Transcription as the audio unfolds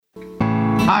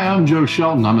Hi, I'm Joe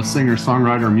Shelton. I'm a singer,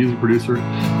 songwriter, and music producer,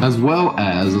 as well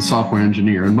as a software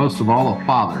engineer, and most of all, a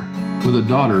father with a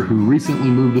daughter who recently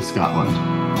moved to Scotland.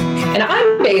 And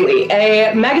I'm Bailey,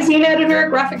 a magazine editor,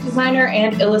 graphic designer,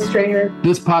 and illustrator.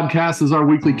 This podcast is our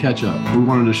weekly catch-up. We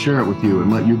wanted to share it with you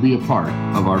and let you be a part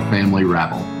of our family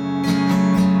rabble.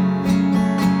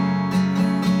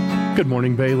 Good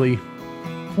morning, Bailey.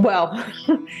 Well,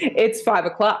 it's 5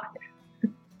 o'clock.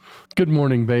 Good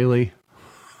morning, Bailey.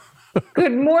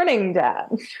 Good morning, Dad.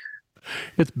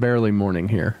 It's barely morning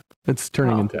here. It's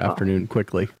turning into afternoon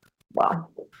quickly.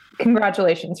 Well,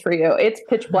 congratulations for you. It's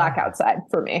pitch black outside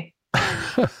for me.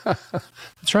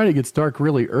 It's trying to get dark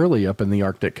really early up in the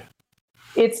Arctic.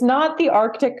 It's not the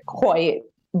Arctic quite,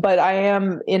 but I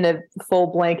am in a full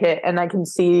blanket and I can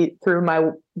see through my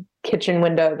kitchen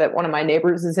window that one of my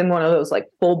neighbors is in one of those like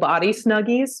full body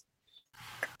Snuggies.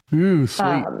 Ooh,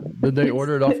 sweet. Did they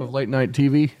order it off of late night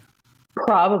TV?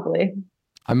 Probably.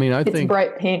 I mean, I think it's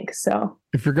bright pink, so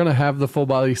if you're going to have the full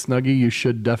body Snuggie, you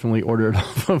should definitely order it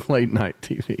off of late night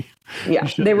TV. Yeah,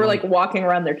 they were like walking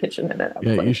around their kitchen in it.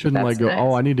 Yeah, you shouldn't like go, nice.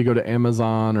 Oh, I need to go to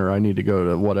Amazon or I need to go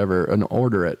to whatever and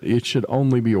order it. It should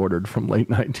only be ordered from late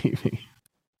night TV.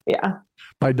 Yeah.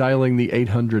 By dialing the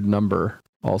 800 number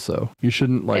also. You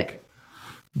shouldn't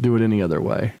do it any other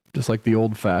way, just like the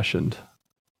old fashioned.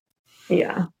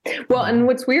 Yeah. Well, and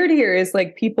what's weird here is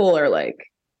like people are like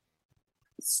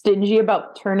stingy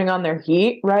about turning on their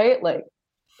heat, right? Like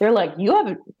they're like,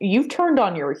 you've turned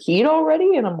on your heat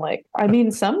already? And I'm like, I mean,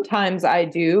 sometimes I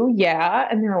do. Yeah.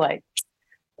 And they're like,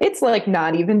 it's like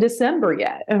not even December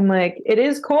yet. I'm like, it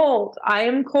is cold. I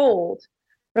am cold.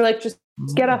 They're like, just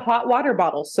get a hot water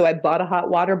bottle. So I bought a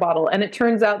hot water bottle and it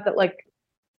turns out that like,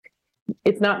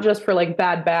 it's not just for like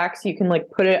bad backs. You can like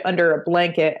put it under a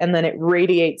blanket and then it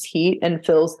radiates heat and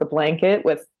fills the blanket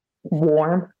with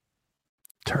warm.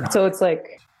 Turn on. So it's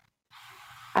like,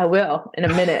 I will in a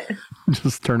minute.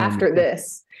 Just turn after on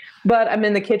this. But I'm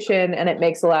in the kitchen and it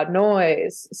makes a loud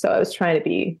noise. So I was trying to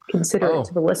be considerate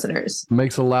to the listeners.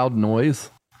 Makes a loud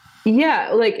noise?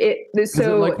 Yeah, like it. So is it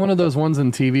like one of those ones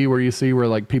in TV where you see where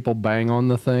like people bang on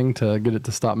the thing to get it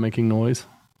to stop making noise?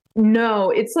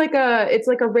 No, it's like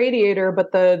a radiator,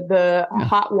 but the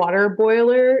hot water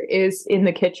boiler is in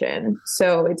the kitchen.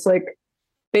 So it's like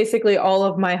basically all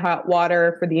of my hot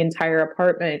water for the entire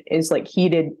apartment is like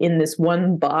heated in this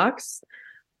one box.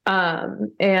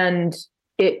 And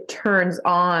it turns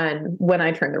on when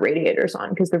I turn the radiators on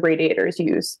because the radiators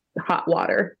use hot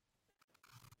water.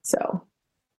 So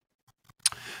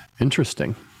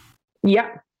interesting.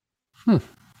 Yeah.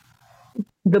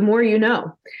 The more you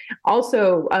know.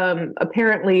 Also,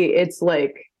 apparently it's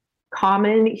like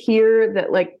common here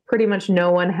that like pretty much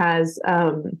no one has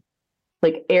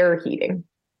like air heating,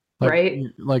 right?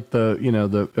 Like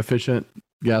the efficient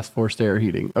gas forced air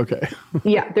heating. Okay.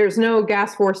 Yeah, there's no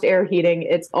gas forced air heating.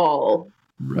 It's all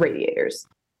radiators,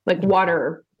 like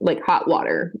water, like hot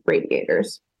water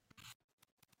radiators.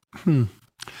 Do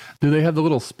they have the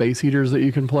little space heaters that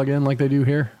you can plug in like they do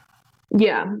here?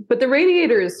 Yeah, but the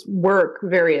radiators work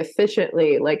very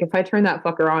efficiently. Like if I turn that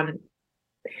fucker on,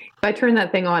 if I turn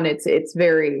that thing on, it's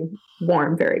very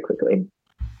warm very quickly.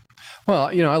 Well,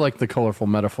 I like the colorful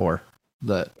metaphor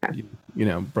that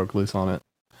broke loose on it.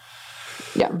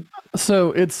 Yeah.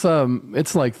 So it's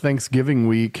like Thanksgiving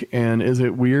week, and is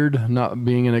it weird not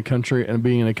being in a country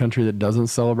that doesn't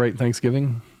celebrate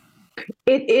Thanksgiving?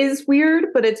 It is weird,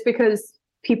 but it's because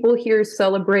people here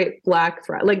celebrate Black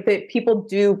Friday. Like people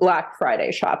do Black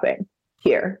Friday shopping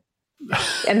here.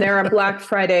 And there are Black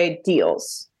Friday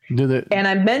deals. And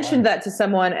I mentioned that to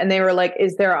someone and they were like,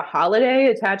 is there a holiday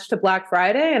attached to Black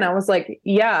Friday? And I was like,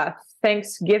 yeah,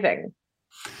 Thanksgiving.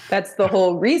 That's the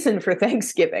whole reason for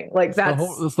Thanksgiving. Like that's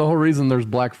the whole reason there's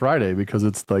Black Friday, because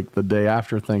it's like the day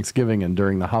after Thanksgiving and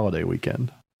during the holiday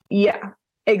weekend. Yeah,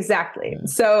 exactly. Yeah.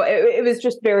 So it was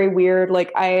just very weird.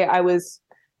 Like I was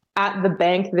at the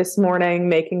bank this morning,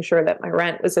 making sure that my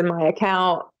rent was in my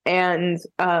account, and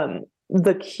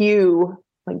the queue,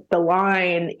 like the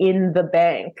line in the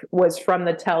bank, was from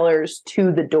the tellers to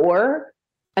the door,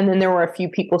 and then there were a few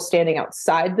people standing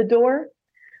outside the door,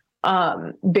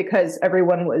 because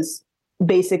everyone was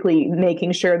basically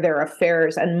making sure their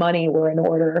affairs and money were in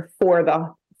order for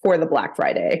the Black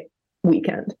Friday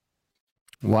weekend.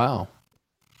 Wow.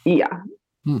 Yeah.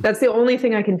 That's the only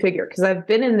thing I can figure, because I've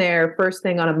been in there first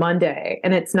thing on a Monday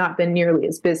and it's not been nearly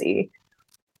as busy.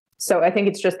 So I think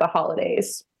it's just the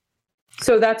holidays.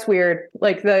 So that's weird.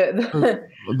 Like so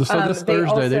this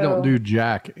Thursday, they don't do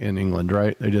jack in England,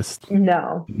 right? They just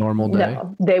normal day.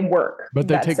 No, they work. But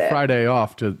they take Friday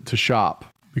off to shop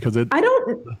because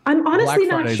I'm honestly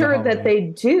not Friday's a sure that holiday. they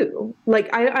do.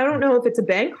 Like, I don't know if it's a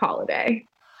bank holiday,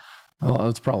 Well,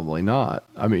 it's probably not.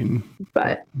 I mean,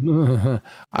 but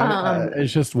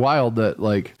it's just wild that,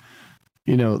 like,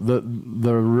 you know,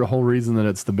 the whole reason that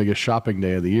it's the biggest shopping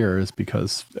day of the year is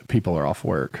because people are off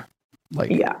work,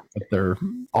 like at their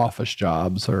office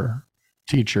jobs or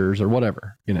teachers or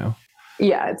whatever, you know.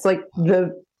 Yeah, it's like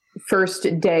the first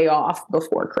day off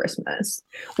before Christmas.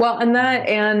 Well,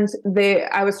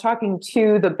 I was talking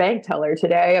to the bank teller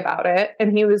today about it,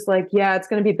 and he was like, yeah, it's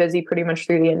going to be busy pretty much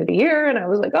through the end of the year. And I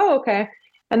was like, oh, okay.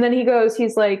 And then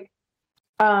he's like,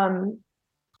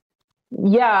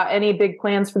 yeah, any big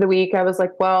plans for the week? I was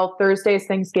like, well, Thursday's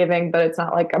Thanksgiving, but it's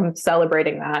not like I'm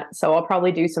celebrating that. So I'll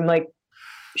probably do some like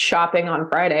shopping on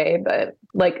Friday, but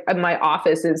like my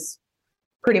office is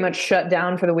pretty much shut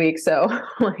down for the week. So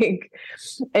like,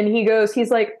 and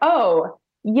he's like, oh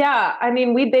yeah, I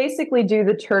mean, we basically do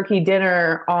the turkey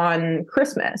dinner on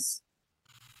Christmas.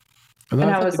 And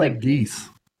I was like, geese,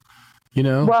 you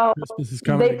know, well, Christmas is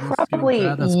coming. They probably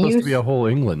that's supposed to be a whole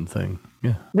England thing.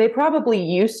 Yeah. They probably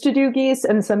used to do geese,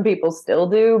 and some people still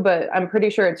do, but I'm pretty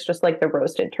sure it's just like the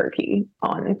roasted turkey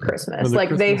on Christmas. Well, like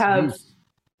Christmas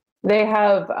they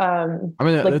have geese. I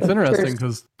mean, like it's interesting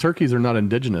because turkeys are not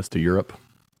indigenous to Europe.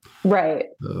 Right.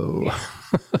 So.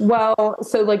 Well,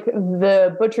 so like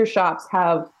the butcher shops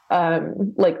have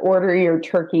like order your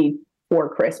turkey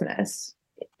for Christmas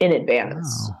in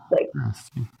advance. Wow. Like,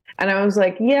 and I was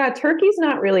like, yeah, turkey's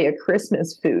not really a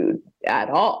Christmas food at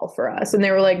all for us. And they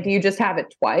were like, do you just have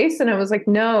it twice? And I was like,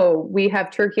 no, we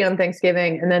have turkey on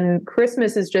Thanksgiving, and then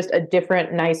Christmas is just a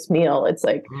different nice meal. It's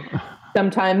like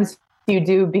sometimes you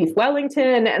do beef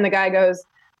Wellington, and the guy goes,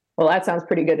 well, that sounds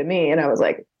pretty good to me. And I was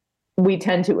like, we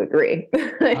tend to agree.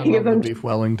 I love the beef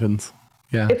Wellingtons.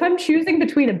 Yeah. If I'm choosing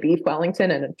between a beef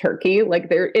Wellington and a turkey, like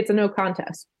it's a no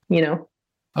contest, you know?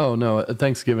 Oh no, at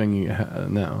Thanksgiving,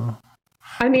 no.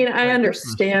 I mean, I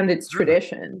understand it's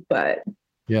tradition, but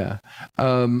yeah.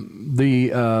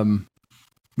 You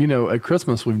know, at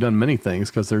Christmas we've done many things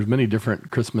because there's many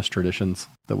different Christmas traditions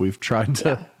that we've tried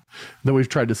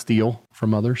to steal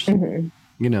from others. Mm-hmm.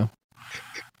 You know,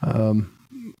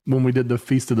 when we did the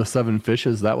Feast of the Seven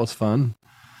Fishes, that was fun.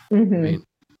 Mm-hmm. I mean,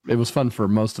 it was fun for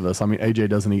most of us. I mean, AJ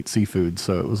doesn't eat seafood,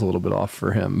 so it was a little bit off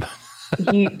for him.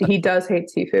 he does hate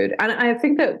seafood. And I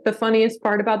think that the funniest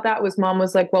part about that was Mom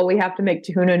was like, well, we have to make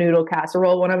tuna noodle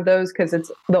casserole one of those because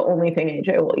it's the only thing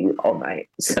AJ will eat all night.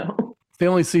 So the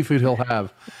only seafood he'll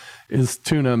have is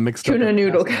tuna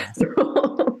noodle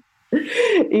casserole.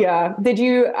 Yeah.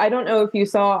 I don't know if you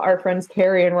saw our friends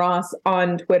Carrie and Ross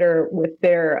on Twitter with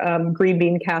their green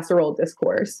bean casserole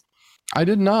discourse. I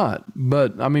did not,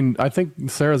 but I mean, I think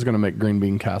Sarah's going to make green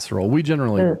bean casserole. We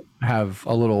generally have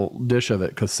a little dish of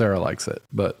it because Sarah likes it,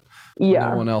 but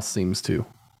no one else seems to.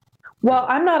 Well,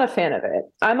 I'm not a fan of it.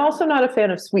 I'm also not a fan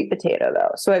of sweet potato,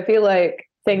 though. So I feel like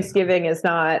Thanksgiving is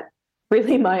not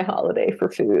really my holiday for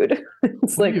food.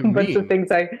 It's like a bunch of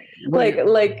things I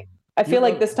like. I feel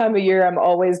like this time of year, I'm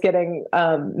always getting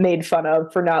made fun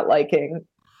of for not liking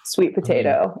sweet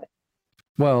potato.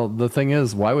 Well, the thing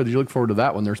is, why would you look forward to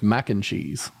that when there's mac and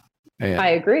cheese? And, I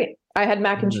agree. I had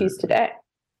mac and cheese today.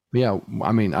 Yeah.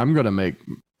 I mean, I'm going to make,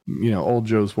 Old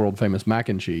Joe's world famous mac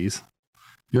and cheese.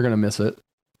 You're going to miss it.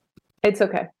 It's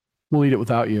okay. We'll eat it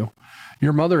without you.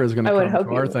 Your mother is going to come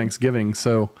to our Thanksgiving,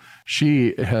 so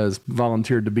she has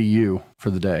volunteered to be you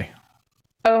for the day.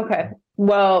 Okay.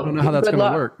 Well, I don't know how that's going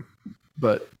to work,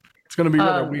 but it's going to be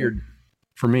rather weird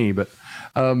for me, but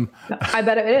I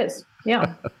bet it is.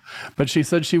 Yeah. But she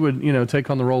said she would,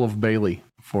 take on the role of Bailey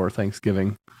for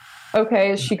Thanksgiving. Okay.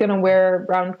 Is she going to wear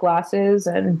round glasses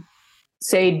and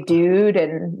say dude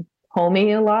and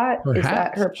homie a lot? Perhaps. Is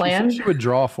that her plan? She would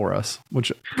draw for us,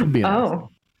 which could be interesting.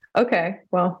 Oh, okay.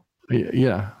 Well,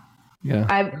 yeah.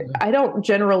 I don't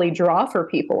generally draw for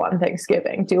people on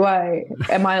Thanksgiving. Do I?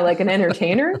 Am I like an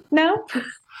entertainer now?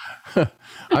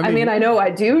 I mean, I know I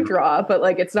do draw, but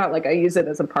like, it's not like I use it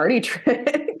as a party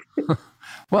trick.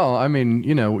 Well, I mean,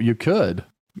 you could.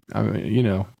 I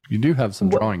mean, you do have some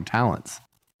drawing talents.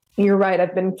 You're right.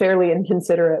 I've been fairly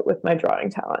inconsiderate with my drawing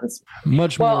talents.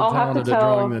 Much more talented at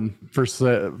drawing than per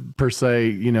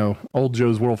se, Old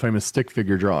Joe's world famous stick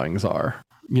figure drawings are,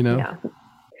 Yeah.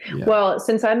 Well,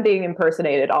 since I'm being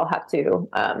impersonated, I'll have to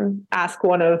ask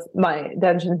one of my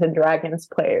Dungeons and Dragons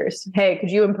players, hey,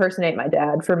 could you impersonate my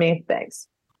dad for me? Thanks.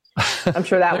 I'm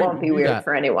sure that won't be weird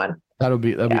for anyone. That'd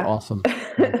be awesome.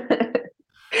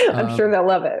 I'm sure they'll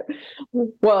love it.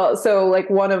 Well, so like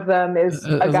one of them is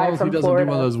a guy from Florida. He doesn't do one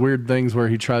of those weird things where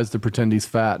he tries to pretend he's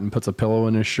fat and puts a pillow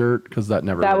in his shirt, because that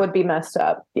would be messed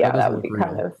up. Yeah, that would be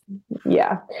kind of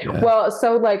Well,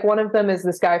 so like one of them is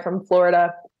this guy from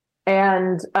Florida.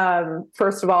 And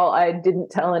first of all, I didn't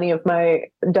tell any of my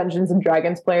Dungeons and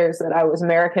Dragons players that I was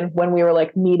American when we were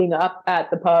like meeting up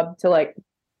at the pub to like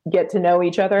get to know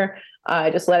each other. I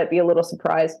just let it be a little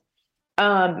surprise.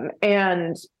 And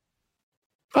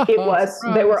it was,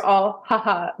 surprise. They were all,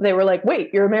 they were like,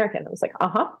 wait, you're American. I was like,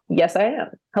 yes, I am.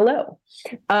 Hello.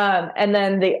 And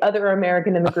then the other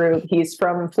American in the group, he's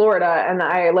from Florida. And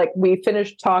we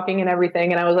finished talking and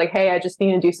everything. And I was like, hey, I just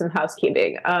need to do some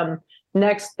housekeeping.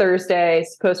 Next Thursday,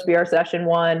 supposed to be our session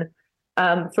 1,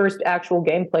 first actual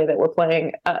gameplay that we're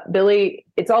playing. Billy,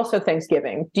 it's also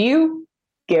Thanksgiving. Do you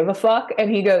give a fuck?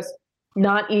 And he goes,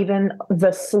 not even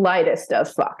the slightest of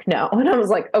fuck. No. And I was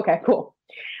like, okay, cool.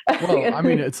 Well, I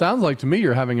mean, it sounds like to me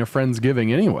you're having a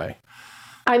Friendsgiving anyway.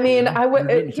 I mean, I would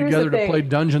here's together the thing. To play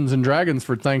Dungeons and Dragons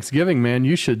for Thanksgiving, man.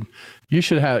 You should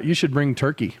bring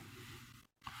turkey.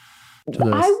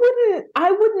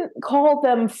 I wouldn't call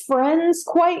them friends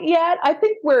quite yet. I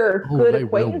think we're good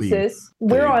acquaintances.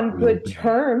 We're on good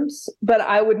terms, but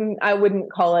I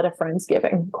wouldn't call it a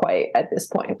Friendsgiving quite at this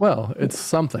point. Well, it's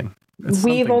something.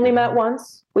 We've only met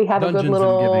once. We have a good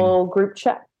little group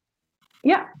chat.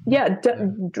 Yeah.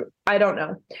 I don't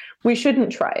know. We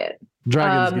shouldn't try it.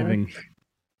 Dragonsgiving.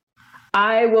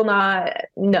 I will not.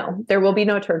 No, there will be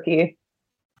no turkey.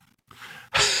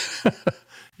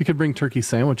 You could bring turkey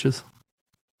sandwiches.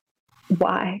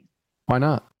 Why? Why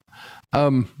not?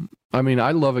 I mean,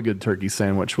 I love a good turkey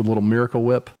sandwich with a little Miracle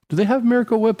Whip. Do they have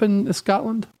Miracle Whip in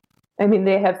Scotland? I mean,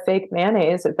 they have fake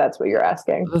mayonnaise, if that's what you're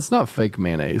asking. That's not fake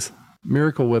mayonnaise.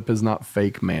 Miracle Whip is not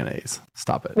fake mayonnaise.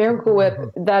 Stop it. Miracle Whip,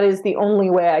 that is the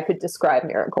only way I could describe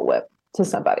Miracle Whip to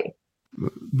somebody.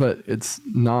 But it's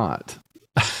not.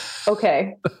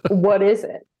 Okay. What is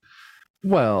it?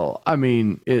 Well, I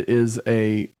mean, it's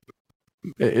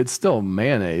still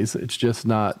mayonnaise. It's just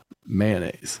not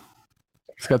mayonnaise.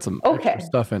 It's got some extra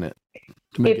stuff in it.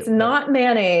 It's not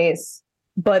mayonnaise,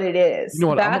 but it is. You know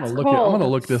what? I'm gonna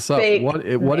look this up.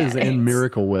 What is in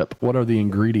Miracle Whip? What are the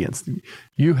ingredients?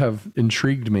 You have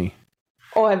intrigued me.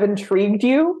 Oh, I've intrigued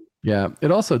you? Yeah.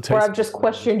 It also tastes. Or I've just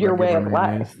questioned your way of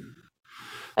life.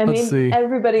 I mean,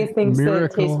 everybody thinks that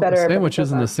it tastes better. Sandwich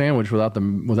isn't a sandwich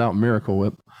without Miracle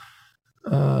Whip.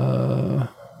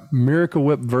 Miracle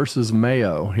Whip versus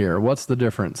Mayo here. What's the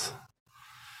difference?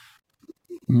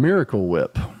 Miracle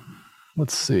Whip.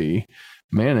 Let's see.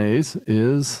 Mayonnaise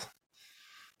is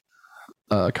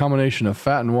a combination of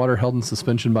fat and water held in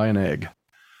suspension by an egg.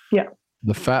 Yeah.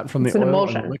 The fat from the oil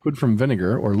and the liquid from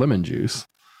vinegar or lemon juice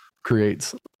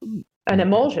creates an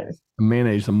emulsion. A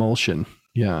mayonnaise emulsion.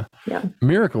 Yeah.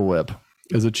 Miracle Whip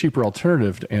is a cheaper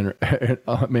alternative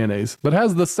to mayonnaise, but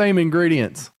has the same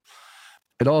ingredients.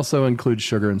 It also includes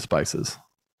sugar and spices.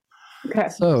 Okay.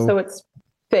 So it's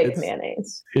fake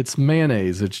mayonnaise. It's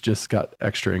mayonnaise. It's just got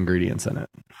extra ingredients in it.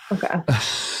 Okay.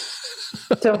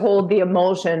 To hold the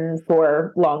emulsion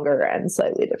for longer and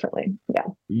slightly differently. Yeah.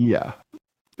 Yeah.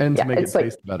 And to make it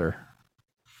taste better.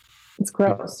 It's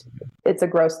gross. It's a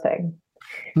gross thing.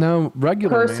 No,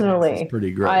 regular mayonnaise is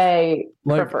pretty gross. I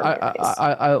prefer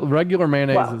mayonnaise. Regular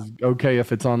mayonnaise is okay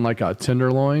if it's on like a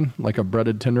tenderloin, like a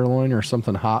breaded tenderloin or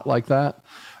something hot like that.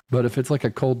 But if it's like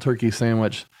a cold turkey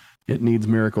sandwich, it needs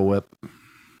Miracle Whip.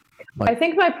 I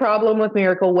think my problem with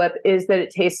Miracle Whip is that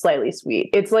it tastes slightly sweet.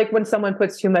 It's like when someone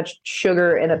puts too much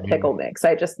sugar in a pickle mix.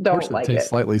 I just don't like it. It tastes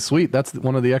slightly sweet. That's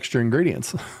one of the extra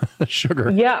ingredients, sugar.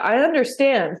 Yeah, I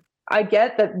understand. I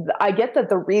get that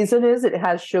the reason is it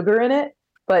has sugar in it,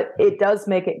 but it does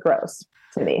make it gross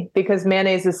to me because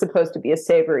mayonnaise is supposed to be a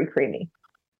savory, creamy.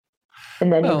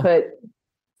 And then you put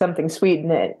something sweet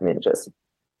in it and it just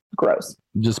gross.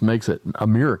 It just makes it a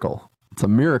miracle. It's a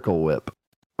Miracle Whip.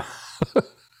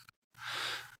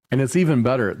 And it's even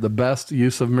better. The best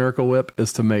use of Miracle Whip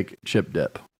is to make chip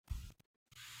dip.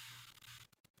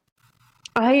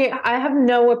 I have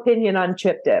no opinion on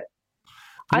chip dip.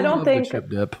 I don't think chip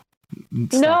dip.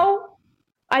 No,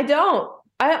 I don't.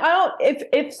 I don't.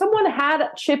 If someone had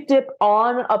chip dip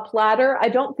on a platter, I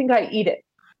don't think I eat it.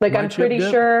 Like I'm pretty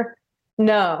sure.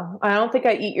 No, I don't think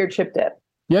I eat your chip dip.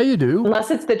 Yeah, you do.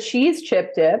 Unless it's the cheese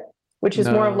chip dip, which is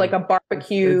more of like a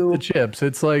barbecue. It's the chips.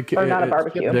 It's like or not a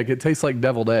barbecue. It tastes like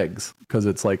deviled eggs because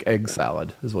it's like egg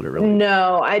salad is what it really.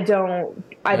 No, I don't.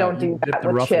 I don't do that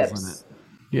with chips.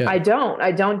 Yeah, I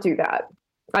don't do that.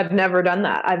 I've never done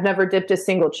that. I've never dipped a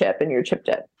single chip in your chip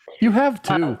dip. You have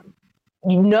too.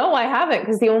 No, I haven't,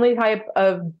 because the only type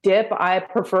of dip I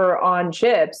prefer on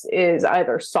chips is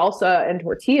either salsa and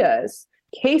tortillas,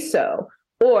 queso,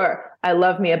 or I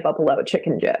love me a buffalo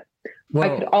chicken dip. Well,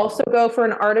 I could also go for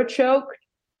an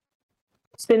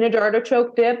spinach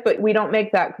artichoke dip, but we don't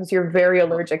make that because you're very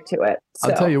allergic to it. So.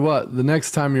 I'll tell you what, the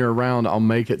next time you're around, I'll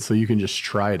make it so you can just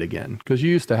try it again, because you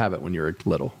used to have it when you were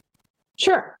little.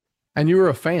 Sure. And you were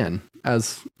a fan,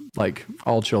 as like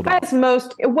all children.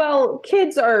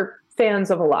 Kids are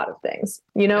fans of a lot of things.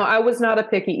 I was not a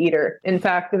picky eater. In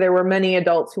fact, there were many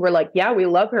adults who were like, yeah, we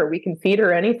love her. We can feed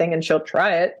her anything and she'll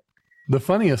try it. The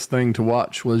funniest thing to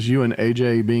watch was you and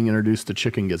AJ being introduced to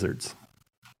chicken gizzards.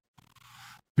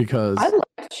 Because I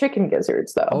like chicken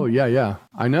gizzards, though. Oh, yeah.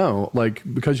 I know. Like,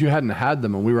 because you hadn't had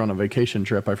them and we were on a vacation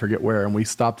trip, I forget where, and we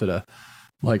stopped at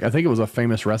I think it was a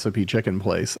famous recipe chicken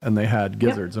place, and they had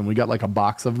gizzards, and we got like a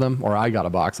box of them, or I got a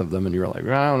box of them, and you were like,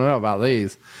 I don't know about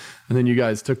these. And then you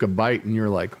guys took a bite and you were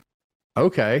like,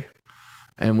 okay.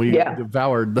 And we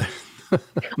devoured the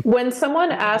When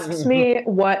someone asks me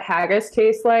what haggis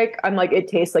tastes like, I'm like, it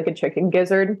tastes like a chicken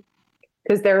gizzard,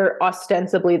 because they're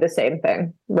ostensibly the same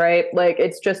thing, right? Like,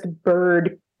 it's just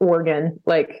bird organ.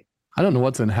 Like, I don't know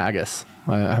what's in haggis.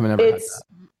 I haven't ever had that.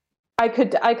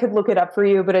 I could look it up for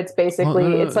you, but it's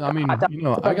basically it's like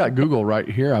I got Google right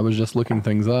here. I was just looking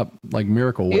things up, like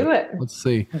Miracle Whip. Do it. Let's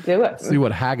see. Do it. Let's see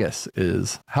what haggis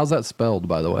is. How's that spelled,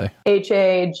 by the way?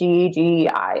 Haggis.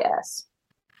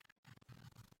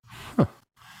 Huh.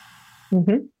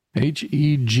 Mm-hmm.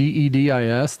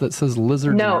 Heggedis. That says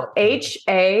lizard. No, Haggis.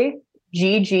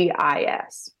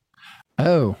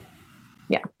 Oh.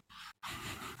 Yeah.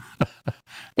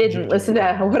 Didn't listen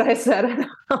to what I said.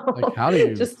 Like, how do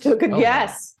you just took a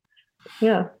guess?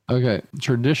 Yeah. Okay.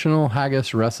 Traditional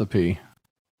haggis recipe.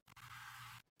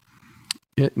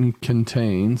 It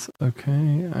contains.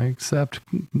 Okay, I accept.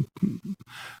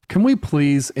 Can we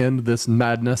please end this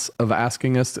madness of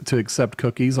asking us to accept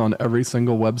cookies on every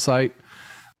single website?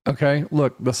 Okay,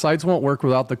 look, the sites won't work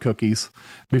without the cookies.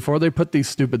 Before they put these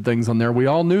stupid things on there, we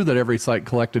all knew that every site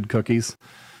collected cookies.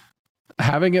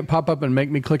 Having it pop up and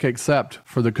make me click accept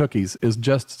for the cookies is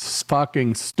just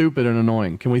fucking stupid and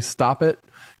annoying. Can we stop it?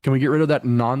 Can we get rid of that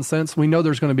nonsense? We know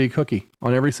there's going to be a cookie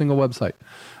on every single website.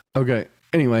 Okay,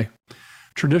 anyway,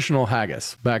 traditional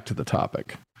haggis, back to the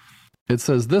topic. It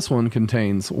says this one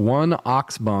contains 1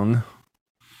 ox bung.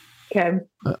 Okay.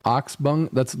 Ox bung,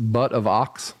 that's butt of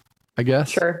ox, I guess.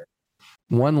 Sure.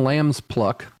 1 lamb's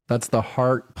pluck, that's the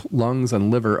heart, lungs, and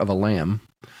liver of a lamb.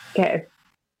 Okay.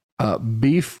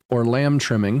 Beef or lamb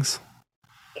trimmings.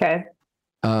 Okay.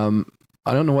 I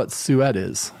don't know what suet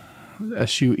is.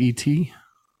 S-U-E-T.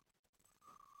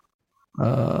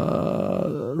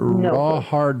 Raw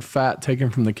hard fat taken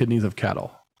from the kidneys of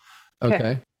cattle.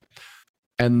 Okay.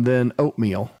 And then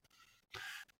oatmeal.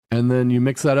 And then you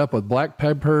mix that up with black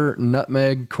pepper,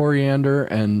 nutmeg, coriander,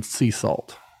 and sea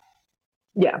salt.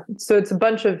 Yeah. So it's a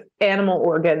bunch of animal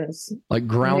organs. Like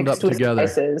ground up together.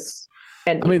 Spices.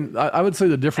 And I mean, I would say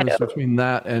the difference between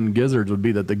that and gizzards would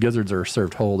be that the gizzards are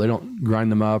served whole. They don't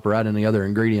grind them up or add any other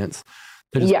ingredients.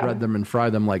 They just bread them and fry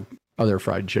them like other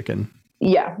fried chicken.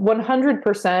 Yeah,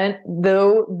 100%.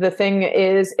 Though the thing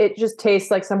is, it just tastes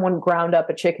like someone ground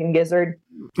up a chicken gizzard.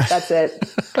 That's it.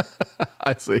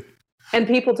 I see. And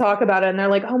people talk about it and they're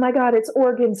like, oh my God, it's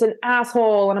organs and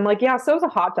asshole. And I'm like, yeah, so is a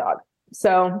hot dog.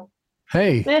 So...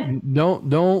 Hey,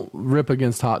 don't rip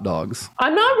against hot dogs.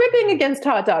 I'm not ripping against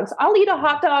hot dogs. I'll eat a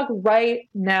hot dog right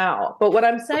now. But what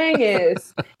I'm saying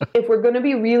is, if we're going to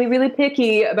be really, really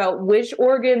picky about which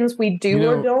organs we do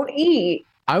or don't eat.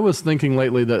 I was thinking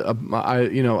lately that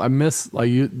I miss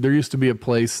there used to be a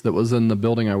place that was in the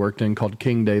building I worked in called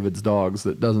King David's Dogs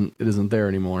that isn't there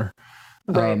anymore.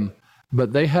 Right.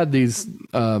 But they had these.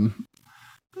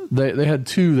 They had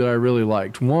 2 that I really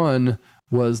liked. One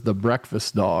was the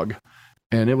breakfast dog.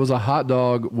 And it was a hot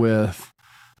dog with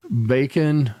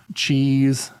bacon,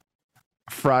 cheese,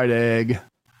 fried egg.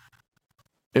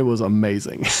 It was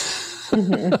amazing.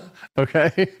 Mm-hmm.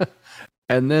 Okay.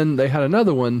 And then they had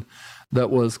another one that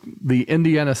was the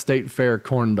Indiana State Fair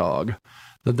corn dog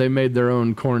that they made their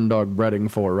own corn dog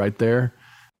breading for right there.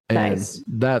 And nice.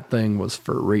 That thing was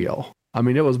for real. I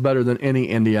mean, it was better than any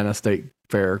Indiana State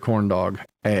Fair corn dog.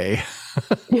 And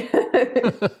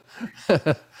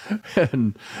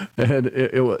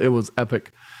it was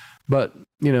epic, but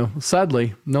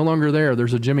sadly no longer there.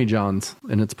 There's a Jimmy John's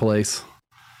in its place,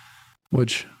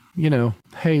 which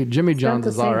hey, Jimmy John's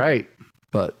is all right,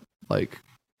 but like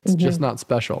it's just not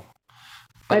special.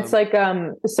 It's like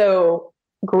so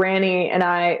Granny and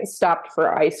I stopped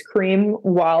for ice cream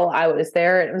while I was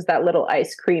there. It was that little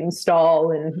ice cream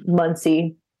stall in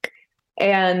Muncie,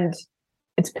 and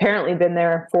It's apparently been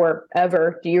there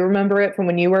forever. Do you remember it from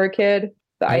when you were a kid?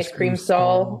 The ice cream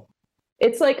stall.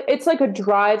 It's like a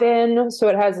drive-in, so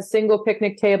it has a single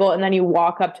picnic table, and then you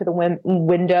walk up to the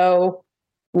window,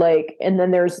 like, and then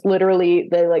there's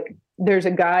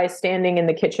a guy standing in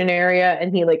the kitchen area,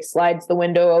 and he like slides the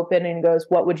window open and goes,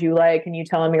 "What would you like?" And you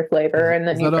tell him your flavor, and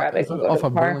then you grab it. Off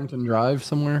of Burlington Drive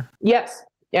somewhere? Yes.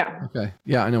 Yeah. Okay.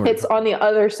 Yeah, I know. It's on the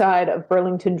other side of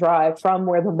Burlington Drive from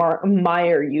where the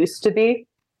Mayo used to be.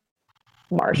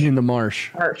 Marsh. In the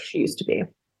Marsh. Marsh used to be.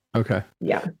 Okay.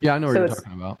 Yeah. Yeah, I know what you're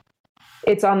talking about.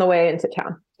 It's on the way into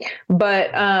town.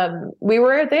 But we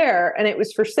were there and it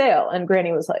was for sale. And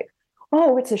Granny was like,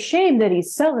 "Oh, it's a shame that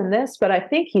he's selling this, but I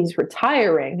think he's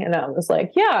retiring." And I was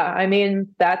like, "Yeah, I mean,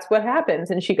 that's what happens."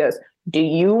 And she goes, "Do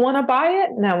you want to buy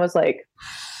it?" And I was like,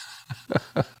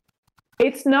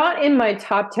 it's not in my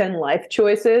top 10 life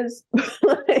choices.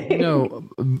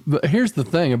 But here's the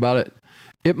thing about it.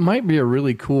 It might be a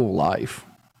really cool life.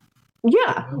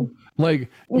 Yeah. Like,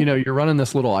 you're running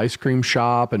this little ice cream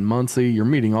shop in Muncie. You're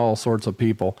meeting all sorts of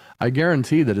people. I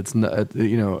guarantee that it's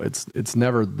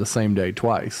never the same day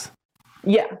twice.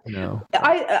 Yeah.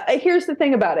 I here's the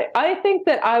thing about it. I think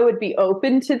that I would be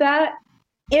open to that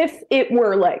if it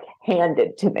were like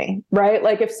handed to me, right?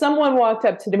 Like if someone walked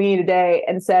up to me today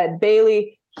and said,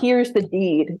 "Bailey, here's the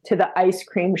deed to the ice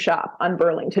cream shop on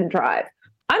Burlington Drive,"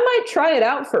 I might try it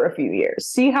out for a few years,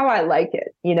 see how I like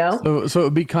it, So it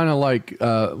would be kind of like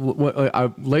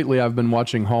lately I've been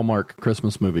watching Hallmark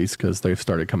Christmas movies because they've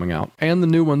started coming out, and the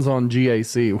new ones on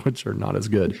GAC, which are not as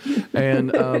good.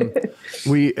 And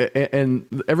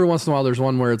and every once in a while there's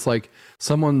one where it's like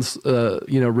someone's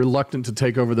reluctant to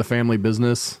take over the family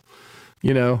business.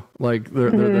 Like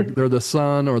they're the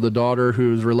son or the daughter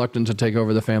who's reluctant to take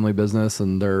over the family business,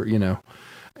 and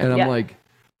I'm like,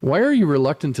 why are you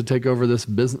reluctant to take over this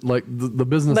business? Like the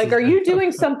business. Like, are you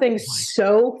doing something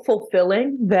so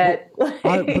fulfilling that?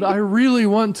 But I really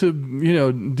want to,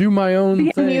 do my own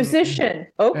thing. Be a musician,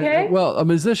 okay? Well, a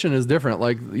musician is different.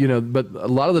 Like, but a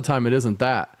lot of the time it isn't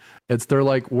that. It's they're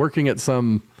like working at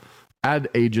some ad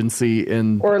agency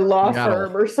or law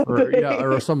firm or something.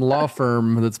 Or some law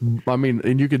firm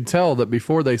and you could tell that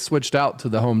before they switched out to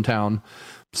the hometown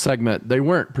segment, they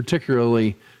weren't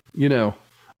particularly,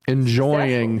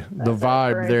 enjoying the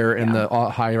vibe there in the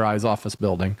high-rise office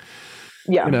building.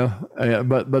 Yeah.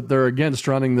 But they're against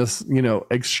running this,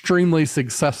 extremely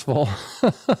successful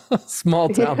small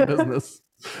town business,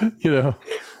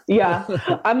 Yeah.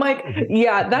 I'm like,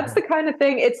 yeah, that's the kind of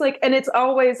thing. It's like, and it's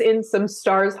always in some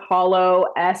Stars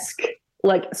Hollow-esque,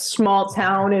 like small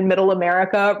town in middle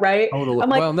America, right? Totally. I'm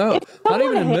like, well, no, not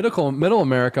even in middle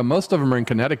America. Most of them are in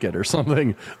Connecticut or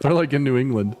something. They're like in New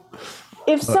England.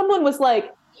 If someone was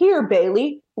like, "Here,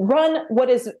 Bailey, run what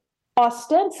is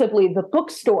ostensibly the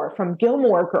bookstore from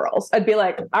Gilmore Girls," I'd be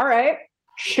like, "All right,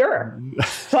 sure,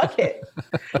 fuck it.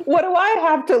 What do I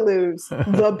have to lose?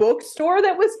 The bookstore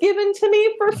that was given to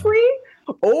me for free?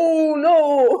 Oh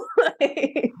no!"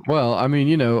 Well, I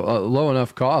mean, low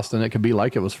enough cost, and it could be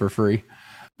like it was for free.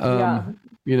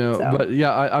 But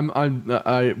yeah,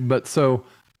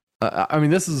 I mean,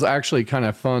 this is actually kind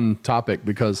of fun topic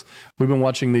because we've been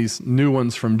watching these new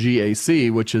ones from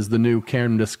GAC, which is the new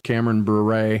Candace Cameron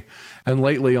Bure. And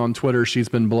lately on Twitter, she's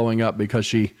been blowing up because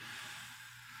she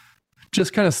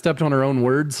just kind of stepped on her own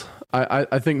words.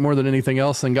 I think more than anything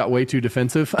else, and got way too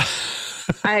defensive.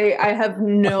 I have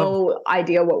no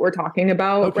idea what we're talking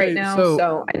about right now.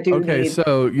 So I do need an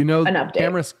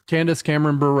update. Candace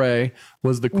Cameron Bure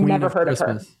was the queen of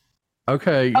Christmas. Of her.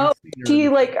 Okay. Oh, she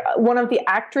like one of the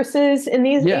actresses in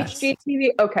these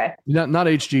HGTV? Okay. Not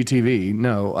HGTV,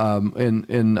 no.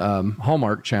 In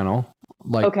Hallmark Channel.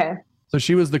 Like, okay. So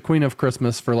she was the queen of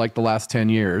Christmas for like the last 10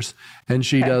 years. And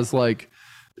she does like,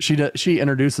 she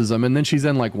introduces them, and then she's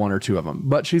in like one or two of them.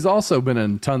 But she's also been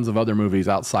in tons of other movies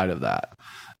outside of that.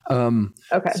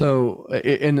 Okay. So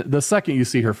in the second you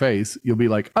see her face, you'll be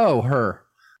like, "Oh, her."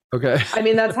 Okay. I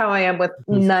mean, that's how I am with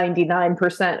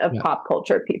 99% of pop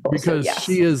culture people. Because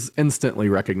she is instantly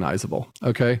recognizable.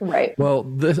 Okay. Right.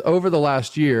 Well, over the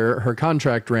last year, her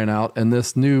contract ran out, and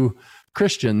this new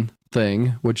Christian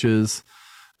thing, which is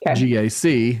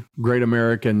GAC, Great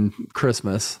American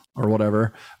Christmas or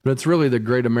whatever, but it's really the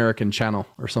Great American Channel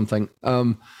or something.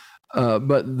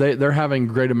 But they're having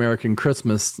Great American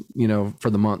Christmas, for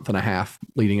the month and a half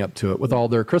leading up to it with all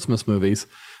their Christmas movies,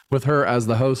 with her as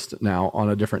the host now on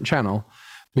a different channel,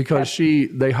 because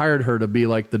they hired her to be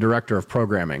like the director of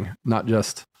programming, not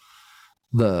just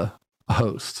the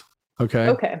host. Okay.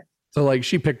 Okay. So like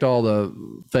she picked all the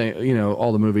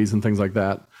all the movies and things like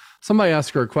that. Somebody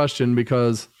asked her a question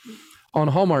because on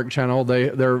Hallmark Channel,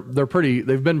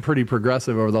 they've been pretty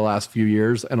progressive over the last few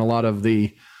years, and a lot of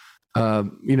the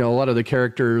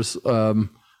characters,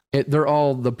 they're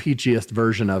all the peachiest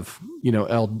version of,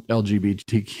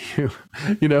 LGBTQ,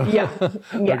 Yeah.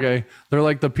 Okay. They're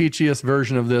like the peachiest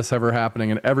version of this ever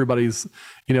happening. And everybody's,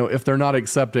 if they're not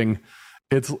accepting,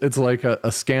 it's like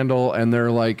a scandal, and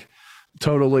they're like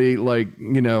totally like,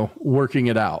 working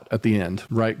it out at the end.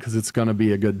 Right. Cause it's going to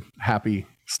be a good, happy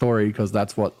story, because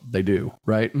that's what they do.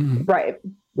 Right. Right.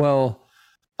 Well,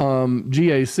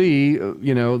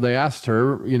 GAC, they asked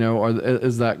her,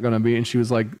 is that going to be? And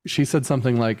she said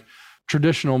something like,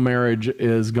 traditional marriage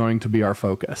is going to be our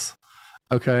focus.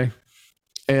 Okay.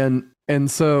 And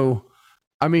so,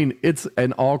 I mean, it's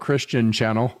an all Christian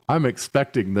channel. I'm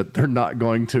expecting that they're not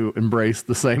going to embrace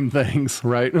the same things.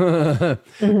 Right. But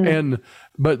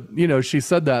she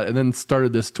said that and then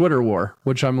started this Twitter war,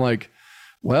 which I'm like,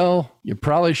 well, you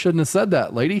probably shouldn't have said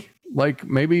that, lady. Like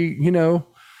maybe,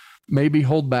 maybe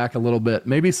hold back a little bit,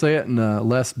 maybe say it in a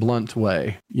less blunt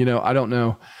way. I don't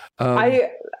know.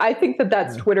 I think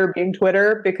that's Twitter being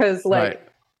Twitter, because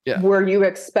were you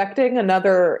expecting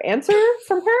another answer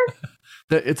from her?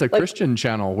 It's a Christian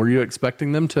channel. Were you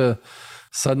expecting them to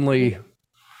suddenly,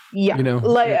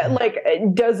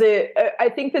 does it, I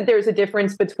think that there's a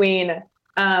difference between,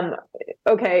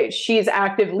 okay, she's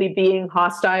actively being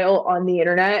hostile on the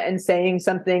internet and saying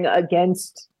something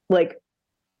against like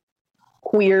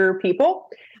queer people,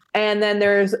 and then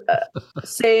there's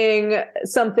saying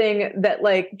something that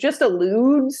like just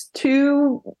alludes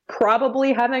to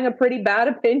probably having a pretty bad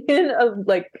opinion of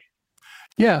like.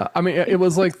 Yeah, I mean, it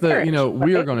was like we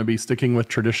are going to be sticking with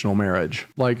traditional marriage.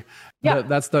 Like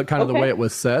that's the kind of the way it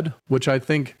was said, which I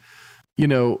think,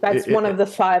 that's one of the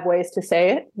 5 ways to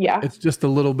say it. Yeah, it's just a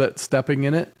little bit stepping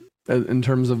in it in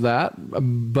terms of that,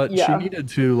 but she needed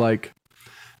to like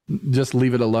just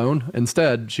leave it alone.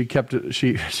 Instead, she kept it.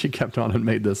 She kept on and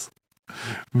made this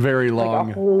very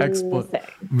long,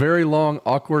 very long,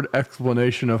 awkward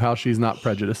explanation of how she's not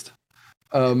prejudiced.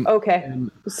 Okay,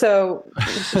 so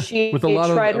she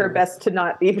tried her best to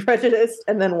not be prejudiced,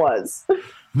 and then was.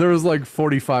 There was like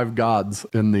 45 gods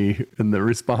in the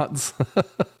response.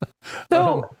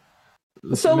 So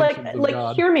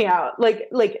hear me out. Like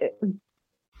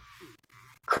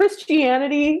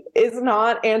Christianity is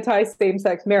not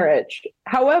anti-same-sex marriage.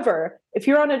 However, if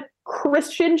you're on a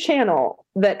Christian channel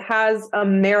that has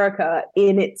America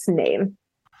in its name,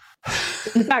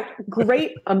 in fact,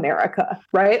 Great America,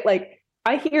 right? Like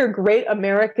I hear Great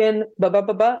American,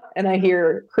 and I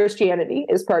hear Christianity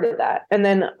is part of that. And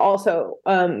then also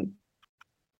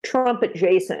Trump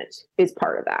adjacent is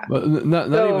part of that. But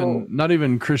not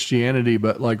even Christianity,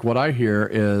 but like what I hear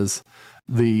is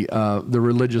the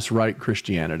religious right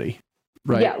Christianity.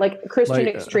 Right. Yeah, like Christian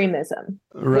extremism,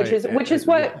 right. which is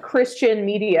what Christian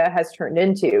media has turned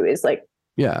into, is like.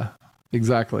 Yeah,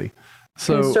 exactly.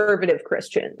 So conservative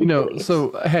Christian. Beliefs.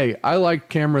 So hey, I like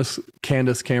Candace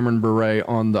Cameron Bure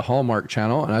on the Hallmark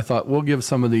Channel, and I thought we'll give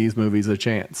some of these movies a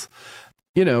chance.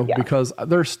 Because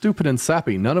they're stupid and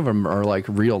sappy. None of them are like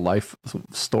real life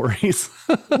stories.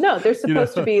 No, they're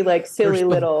supposed to be like silly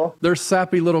little. They're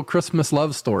sappy little Christmas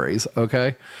love stories.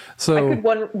 Okay, so I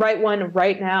could write one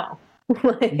right now.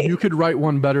 You could write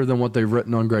one better than what they've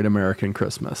written on Great American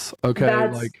Christmas. Okay,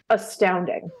 that's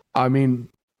astounding. I mean,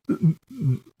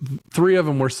 3 of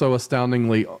them were so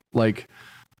astoundingly like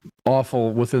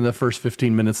awful. Within the first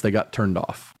 15 minutes, they got turned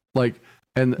off.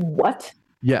 What?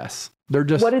 Yes. They're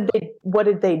just. What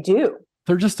did they do?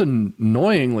 They're just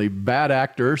annoyingly bad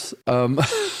actors.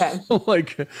 Okay.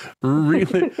 Like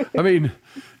really, I mean,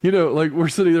 like we're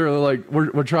sitting there, like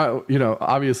we're trying,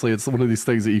 obviously it's one of these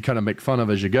things that you kind of make fun of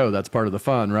as you go. That's part of the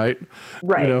fun, right?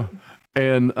 Right.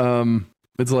 And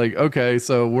it's like, okay,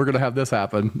 so we're going to have this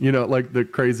happen, like the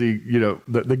crazy,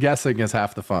 the guessing is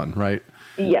half the fun, right?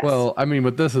 Yes. Well, I mean,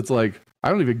 with this, it's like, I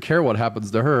don't even care what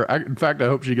happens to her. In fact, I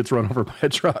hope she gets run over by a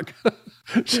truck.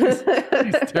 she's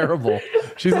terrible.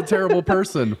 She's a terrible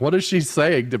person. What is she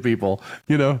saying to people?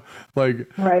 Right.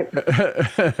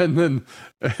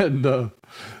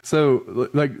 So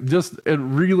like just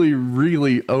really,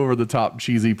 really over the top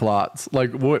cheesy plots, like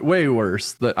way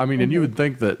worse. And you would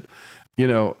think that,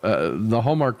 the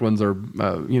Hallmark ones are,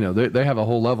 they have a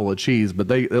whole level of cheese,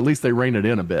 but at least they rein it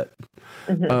in a bit.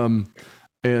 But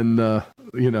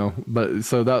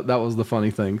so that was the funny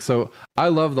thing. So I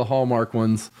love the Hallmark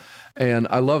ones, and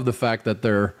I love the fact that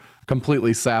they're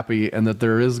completely sappy, and that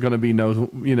there is going to be no,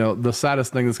 the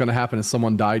saddest thing that's going to happen is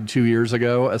someone died 2 years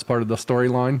ago as part of the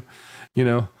storyline,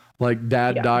 like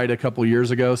dad died a couple years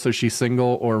ago, so she's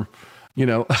single, or,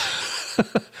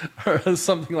 or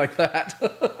something like that.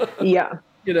 Yeah.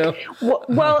 You know?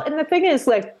 Well, and the thing is,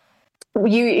 like,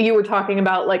 you were talking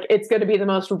about, like, it's going to be the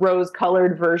most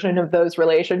rose-colored version of those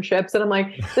relationships, and I'm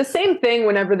like, the same thing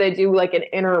whenever they do like an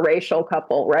interracial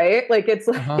couple, right? Like, it's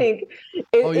like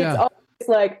it's always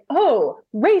like, oh,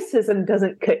 racism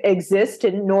doesn't exist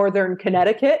in Northern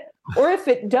Connecticut, or if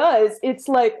it does, it's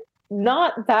like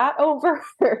not that overt.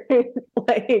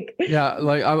 Like, yeah,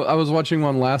 like I was watching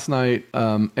one last night,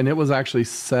 and it was actually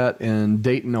set in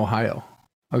Dayton, Ohio.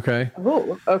 Okay.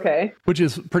 Oh, okay. Which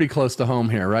is pretty close to home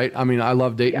here, right? I mean, I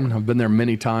love Dayton. Yeah. I've been there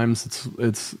many times.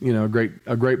 It's you know,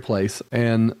 a great place.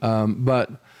 And but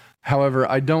however,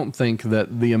 I don't think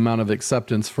that the amount of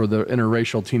acceptance for the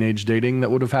interracial teenage dating that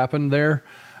would have happened there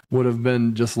would have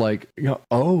been just like, you know,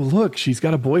 oh, look, she's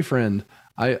got a boyfriend.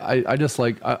 I just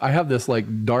like I have this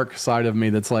like dark side of me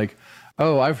that's like,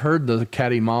 oh, I've heard the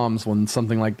catty moms when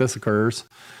something like this occurs.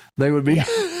 They would be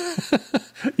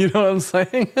you know what I'm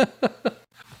saying?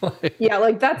 Like, yeah,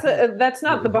 like that's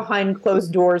not the behind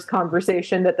closed doors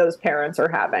conversation that those parents are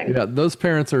having. Yeah, those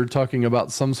parents are talking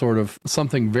about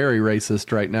something very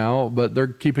racist right now, but they're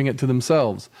keeping it to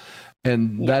themselves.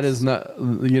 And that is not,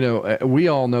 you know, we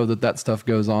all know that stuff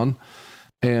goes on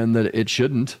and that it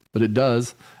shouldn't, but it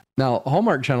does. Now,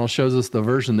 Hallmark Channel shows us the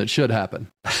version that should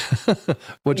happen,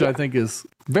 which I think is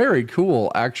very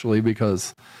cool, actually,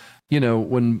 because you know,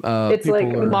 when it's like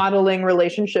modeling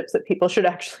relationships that people should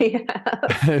actually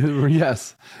have.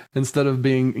 Yes, instead of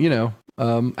being, you know,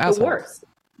 assholes. The worst.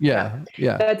 Yeah.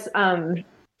 That's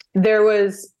there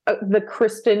was the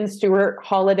Kristen Stewart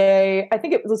holiday. I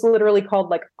think it was literally called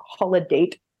like Holiday.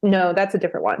 No, that's a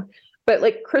different one. But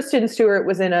like Kristen Stewart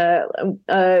was in a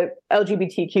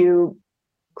LGBTQ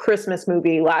Christmas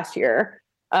movie last year,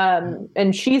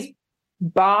 and she's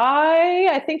bi.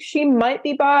 I think she might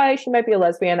be bi. She might be a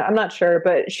lesbian. I'm not sure,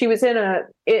 but she was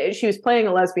she was playing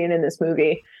a lesbian in this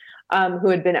movie, who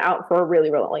had been out for a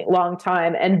really, really long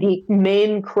time. And the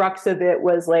main crux of it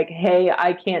was like, hey,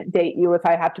 I can't date you if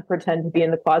I have to pretend to be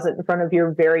in the closet in front of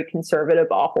your very conservative,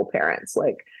 awful parents.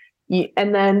 Like,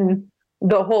 and then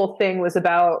the whole thing was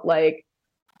about like,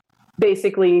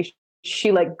 basically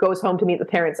she like goes home to meet the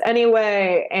parents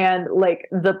anyway. And like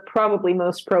the probably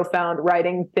most profound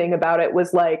writing thing about it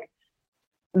was like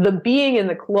the being in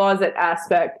the closet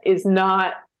aspect is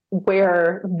not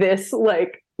where this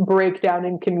like breakdown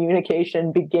in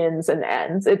communication begins and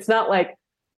ends. It's not like,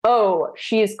 oh,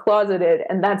 she's closeted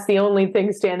and that's the only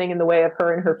thing standing in the way of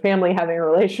her and her family having a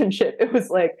relationship. It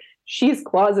was like, she's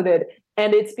closeted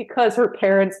and it's because her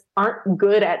parents aren't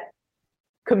good at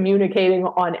communicating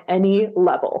on any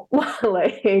level.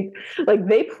 like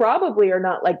they probably are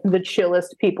not like the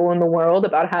chillest people in the world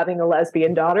about having a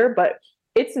lesbian daughter, but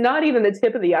it's not even the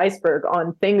tip of the iceberg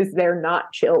on things they're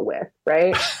not chill with,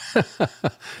 right?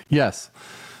 Yes.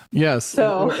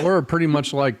 So, or pretty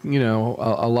much like, you know,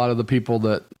 a lot of the people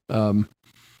that that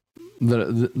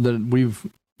we've,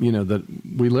 you know, that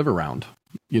we live around,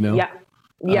 you know.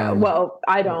 Yeah, well,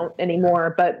 I don't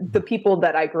anymore, but the people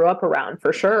that I grew up around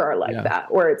for sure are like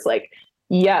that, where it's like,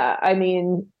 yeah, I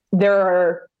mean,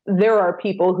 there are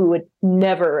people who would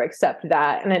never accept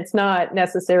that. And it's not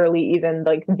necessarily even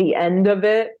like the end of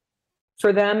it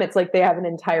for them. It's like they have an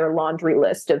entire laundry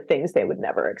list of things they would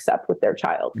never accept with their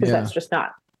child, because that's just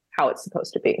not how it's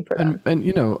supposed to be for them. And,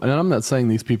 you know, and I'm not saying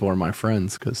these people are my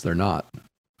friends, because they're not.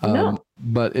 No.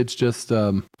 But it's just...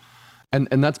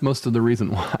 And that's most of the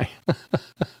reason why,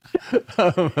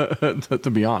 to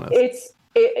be honest.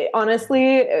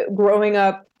 Honestly, growing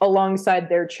up alongside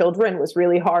their children was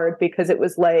really hard, because it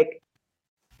was like,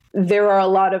 there are a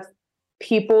lot of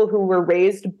people who were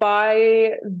raised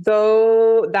by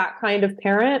that kind of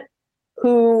parent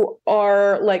who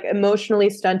are like emotionally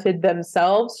stunted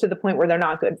themselves to the point where they're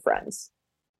not good friends.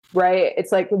 Right?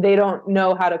 It's like they don't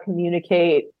know how to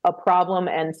communicate a problem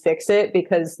and fix it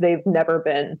because they've never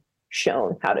been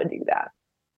shown how to do that.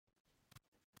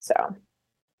 So,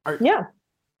 yeah.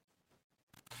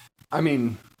 I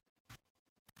mean,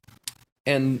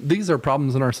 and these are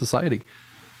problems in our society.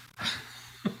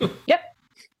 Yep.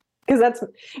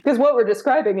 Because what we're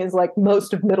describing is like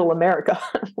most of middle America,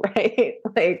 right?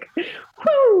 Like,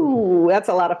 whoo, that's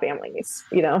a lot of families,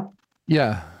 you know?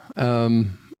 Yeah.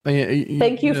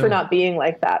 Thank you for not being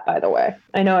like that, by the way.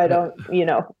 I know I don't, you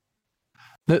know.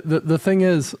 The thing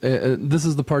is, this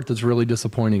is the part that's really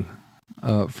disappointing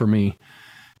for me.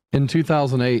 In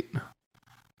 2008,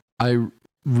 I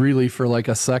really, for like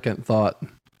a second, thought,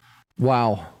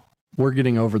 wow, we're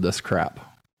getting over this crap.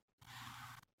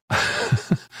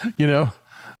 You know,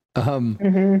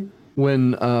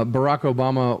 when Barack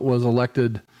Obama was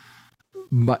elected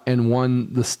and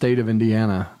won the state of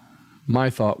Indiana, my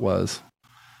thought was,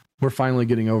 we're finally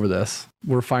getting over this.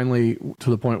 We're finally to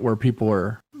the point where people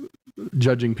are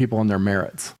judging people on their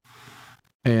merits,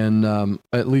 and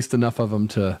at least enough of them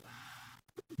to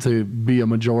be a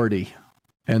majority.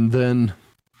 And then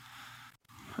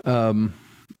all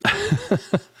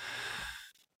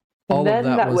then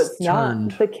of that was turned,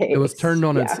 not the case. It was turned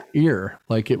on its ear.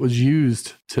 Like, it was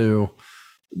used to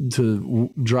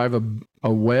drive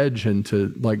a wedge and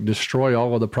to like destroy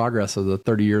all of the progress of the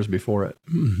 30 years before it.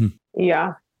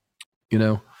 Yeah. You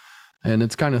know, and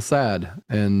it's kind of sad.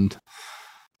 And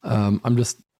I'm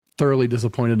just thoroughly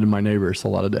disappointed in my neighbors a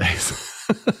lot of days.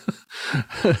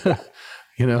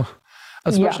 You know,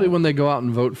 especially when they go out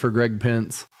and vote for Greg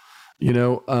Pence, you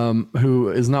know, who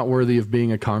is not worthy of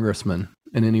being a congressman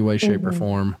in any way, shape, or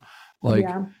form. Like,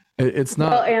 it's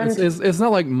not, it's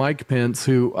not like Mike Pence,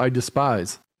 who I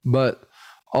despise, but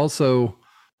also,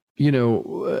 you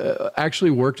know,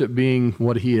 actually worked at being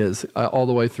what he is all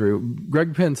the way through.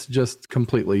 Greg Pence just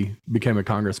completely became a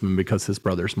congressman because his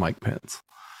brother's Mike Pence.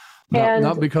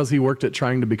 Not because he worked at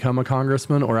trying to become a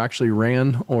congressman or actually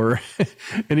ran or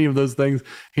any of those things.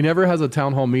 He never has a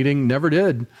town hall meeting, never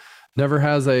did, never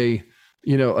has a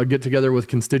get together with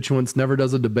constituents, never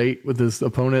does a debate with his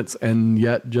opponents, and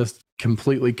yet just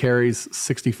completely carries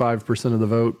 65% of the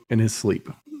vote in his sleep.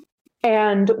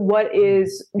 And what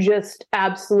is just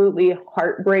absolutely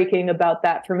heartbreaking about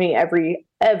that for me every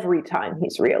time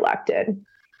he's reelected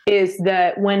is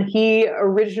that when he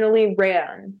originally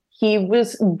ran, he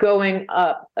was going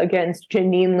up against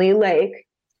Janine Lee Lake,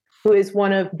 who is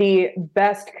one of the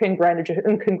best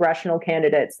congressional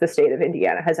candidates the state of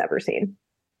Indiana has ever seen.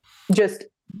 Just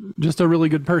a really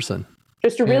good person.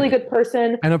 Just a really good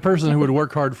person. And a person who would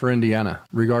work hard for Indiana,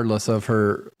 regardless of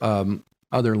her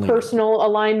other personal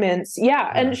alignments.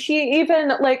 Yeah. And she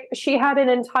even, she had an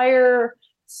entire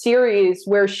series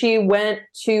where she went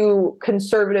to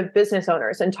conservative business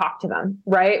owners and talked to them,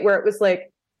 right? Where it was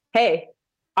like, hey,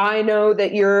 I know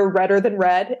that you're redder than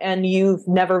red and you've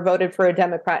never voted for a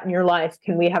Democrat in your life.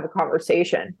 Can we have a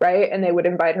conversation? Right. And they would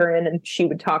invite her in and she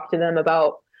would talk to them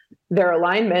about their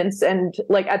alignments. And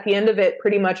at the end of it,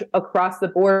 pretty much across the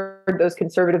board, those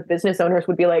conservative business owners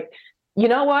would be like, you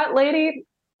know what, lady,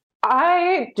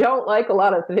 I don't like a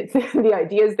lot of the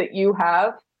ideas that you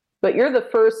have, but you're the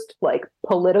first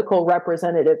political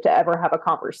representative to ever have a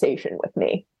conversation with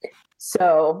me.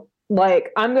 So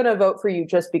I'm going to vote for you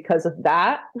just because of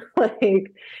that.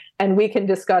 And we can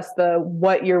discuss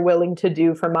what you're willing to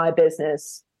do for my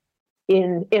business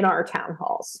in our town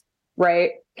halls.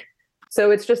 Right.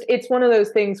 So it's one of those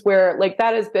things where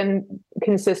that has been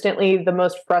consistently the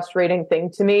most frustrating thing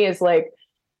to me is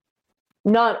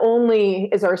not only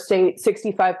is our state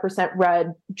 65%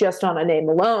 red just on a name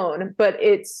alone, but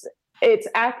it's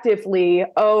actively,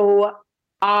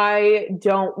 I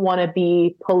don't want to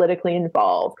be politically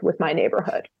involved with my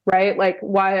neighborhood, right?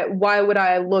 Why would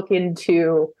I look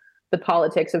into the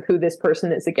politics of who this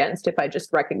person is against if I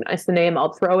just recognize the name?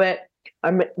 I'll throw it.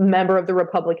 I'm a member of the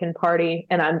Republican Party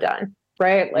and I'm done,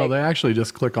 right? Well, they actually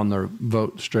just click on the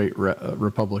vote straight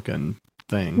Republican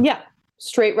thing. Yeah.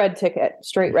 Straight red ticket,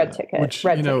 red ticket, which,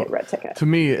 red ticket. To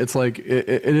me, it's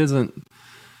it isn't.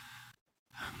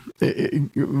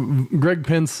 Greg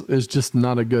Pence is just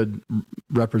not a good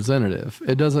representative.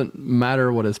 It doesn't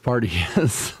matter what his party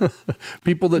is.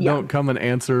 People that don't come and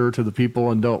answer to the people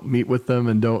and don't meet with them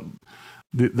and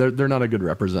they're not a good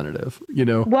representative,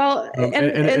 Well,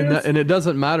 and it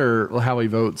doesn't matter how he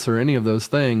votes or any of those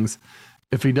things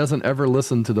if he doesn't ever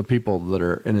listen to the people that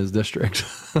are in his district.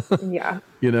 Yeah.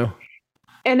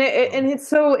 And it's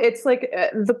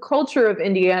the culture of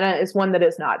Indiana is one that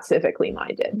is not civically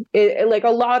minded.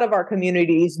 A lot of our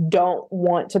communities don't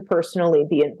want to personally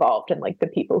be involved in the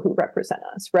people who represent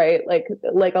us, right?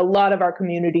 A lot of our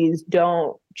communities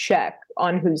don't check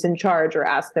on who's in charge or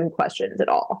ask them questions at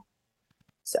all.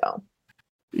 So.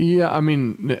 Yeah, I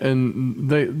mean,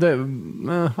 and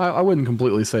I wouldn't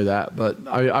completely say that, but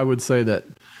I would say that,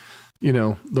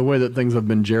 the way that things have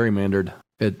been gerrymandered,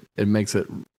 it makes it,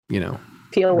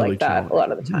 feel really like that a lot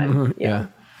of the time. Yeah.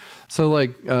 So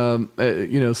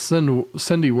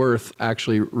Cindy Worth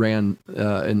actually ran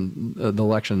in the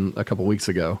election a couple weeks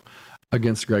ago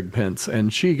against Greg Pence,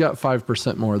 and she got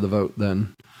 5% more of the vote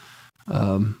than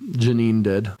Janine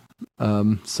did.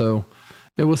 So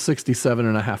it was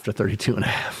 67.5 to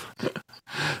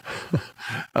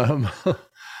 32.5.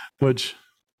 Which,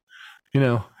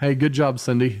 hey, good job,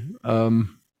 Cindy.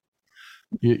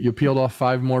 You peeled off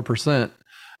 5% more.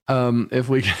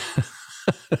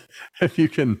 If you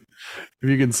can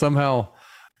somehow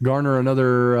garner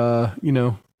another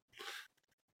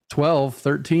 12,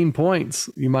 13 points,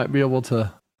 you might be able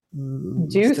to do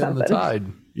stem something. the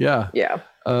tide. Yeah.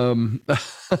 But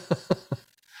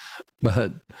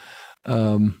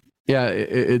yeah,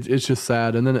 it's just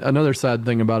sad. And then another sad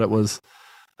thing about it was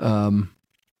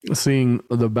seeing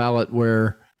the ballot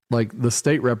where like the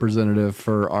state representative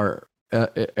for our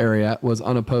area was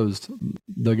unopposed.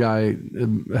 The guy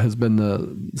has been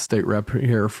the state rep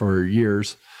here for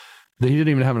years. He didn't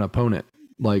even have an opponent,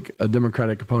 like a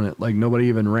Democratic opponent. Like nobody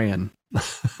even ran.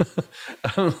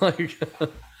 I'm like,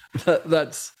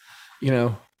 that's, you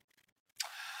know,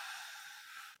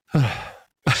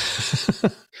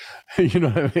 you know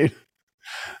what I mean?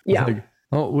 Yeah. Like,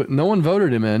 oh, no one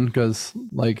voted him in because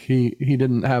like he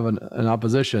didn't have an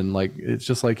opposition. Like it's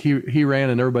just like he ran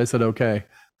and everybody said, okay,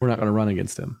 we're not going to run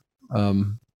against him.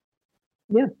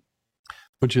 Yeah.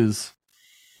 Which is,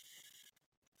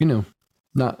 you know,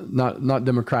 not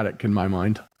democratic in my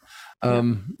mind.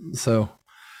 So,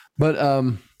 but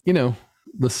you know,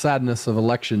 the sadness of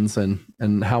elections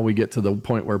and how we get to the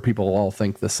point where people all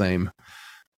think the same.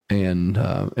 And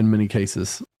in many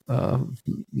cases, a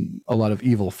lot of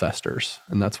evil festers.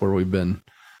 And that's where we've been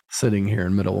sitting here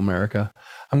in middle America.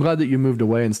 I'm glad that you moved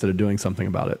away instead of doing something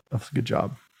about it. That's a good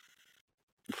job.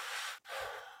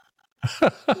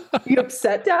 You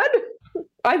upset, Dad?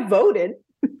 I voted.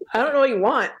 I don't know what you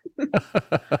want.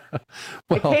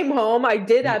 Well, I came home. I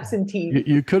did absentee.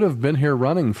 You could have been here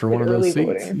running for one of those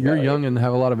seats. Voting, You're young and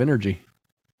have a lot of energy.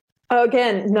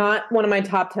 Again, not one of my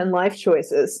top 10 life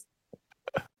choices.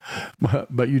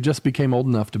 But you just became old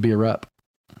enough to be a rep.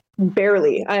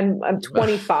 Barely. I'm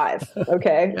 25.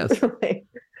 Okay. Yes.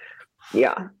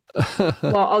 Yeah.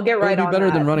 Well, I'll get right on. It would be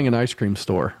better than running an ice cream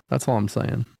store. That's all I'm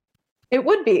saying. It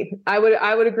would be. I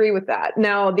would agree with that.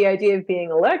 Now, the idea of being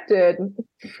elected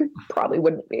probably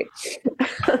wouldn't be.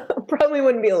 Probably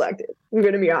wouldn't be elected. I'm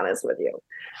going to be honest with you.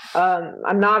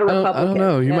 I'm not a Republican. I don't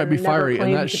know. You might be fiery.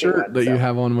 And that shirt that you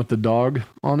have on with the dog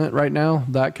on it right now,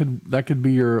 that could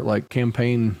be your like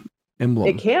campaign emblem.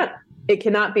 It can't. It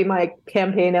cannot be my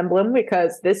campaign emblem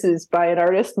because this is by an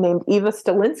artist named Eva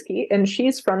Stalinsky, and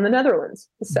she's from the Netherlands.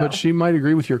 So. But she might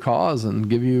agree with your cause and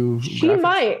give you. She graphics.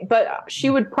 Might, but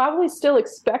she would probably still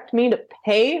expect me to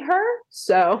pay her.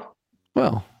 So,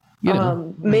 well, you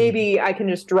know. Maybe I can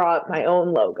just draw up my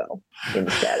own logo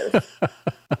instead of.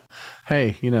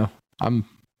 Hey, you know, I'm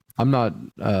not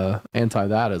anti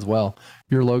that as well.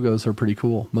 Your logos are pretty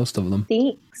cool, most of them.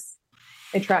 Thanks.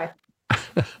 I try.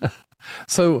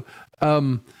 So,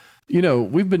 you know,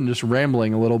 we've been just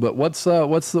rambling a little bit. What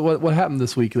happened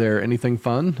this week there? Anything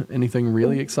fun? Anything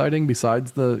really exciting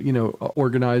besides the, you know,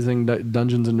 organizing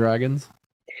Dungeons and Dragons?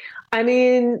 I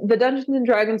mean, the Dungeons and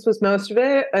Dragons was most of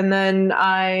it. And then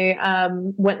I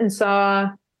went and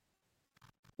saw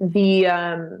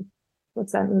the,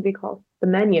 what's that movie called? The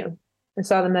Menu. I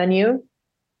saw The Menu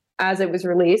as it was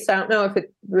released. I don't know if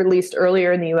it released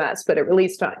earlier in the US, but it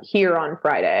released here on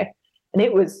Friday. And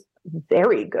it was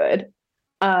very good.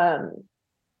 An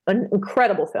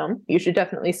incredible film. You should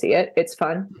definitely see it. It's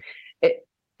fun.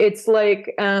 It's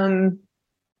like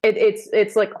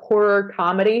it's like horror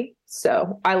comedy.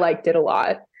 So I liked it a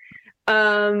lot.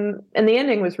 And the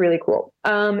ending was really cool.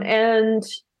 And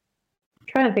I'm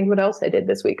trying to think what else I did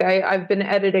this week. I've been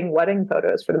editing wedding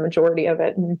photos for the majority of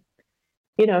it, and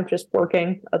you know, just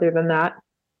working. Other than that,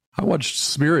 I watched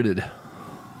Spirited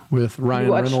with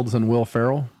Ryan Reynolds and Will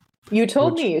Ferrell. You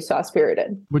told me you saw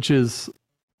Spirited, which is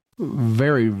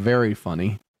very, very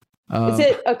funny. Is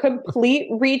it a complete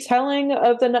retelling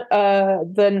of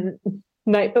the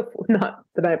night before, not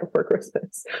the night before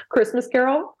Christmas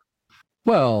Carol?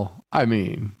 Well, I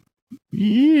mean,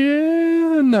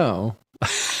 yeah, no.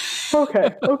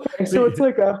 Okay. So it's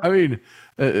like a. I mean,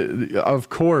 of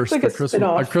course, like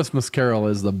a Christmas Carol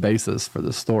is the basis for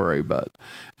the story, but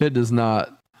it does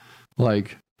not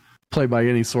like play by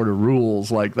any sort of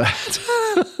rules like that.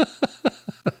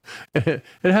 It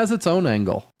has its own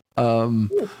angle,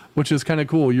 which is kind of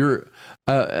cool. You're,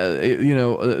 you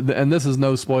know, and this is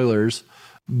no spoilers,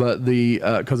 but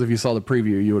because if you saw the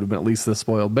preview, you would have been at least this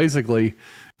spoiled. Basically,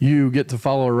 you get to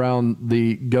follow around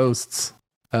the ghosts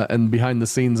and behind the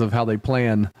scenes of how they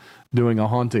plan doing a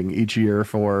haunting each year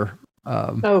for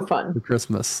fun for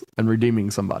Christmas and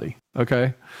redeeming somebody.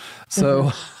 Okay,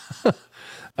 so.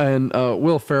 And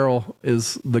Will Ferrell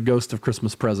is the ghost of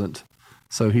Christmas Present.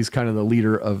 So he's kind of the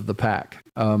leader of the pack.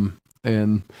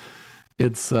 And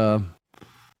it's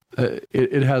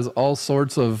it has all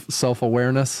sorts of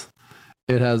self-awareness.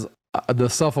 It has the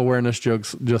self-awareness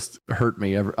jokes just hurt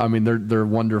me. I mean, they're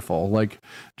wonderful. Like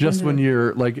just when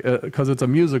you're like, because it's a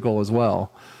musical as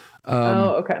well.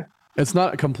 Okay. It's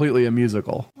not completely a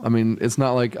musical. I mean, it's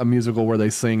not like a musical where they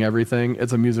sing everything.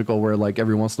 It's a musical where like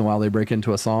every once in a while they break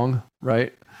into a song,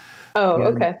 right? Oh,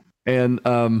 okay. And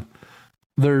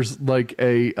there's like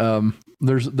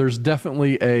there's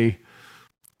definitely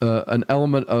an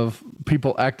element of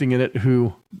people acting in it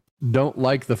who don't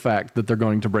like the fact that they're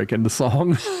going to break into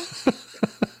song.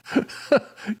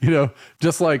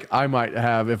 Just like I might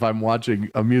have if I'm watching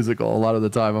a musical. A lot of the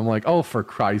time I'm like, oh, for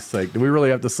Christ's sake, do we really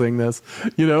have to sing this?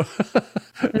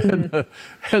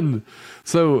 And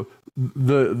so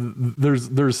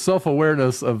there's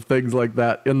self-awareness of things like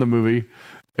that in the movie,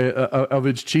 of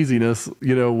its cheesiness,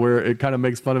 where it kind of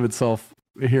makes fun of itself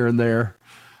here and there,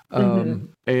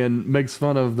 and makes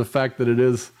fun of the fact that it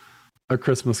is a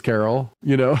Christmas Carol,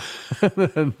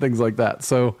 and things like that.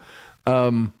 So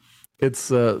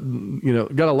it's got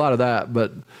a lot of that.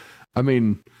 But I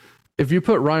mean, if you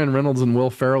put Ryan Reynolds and Will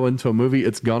Ferrell into a movie,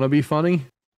 it's gonna be funny.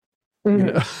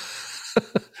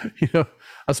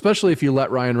 Especially if you let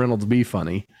Ryan Reynolds be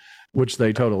funny, which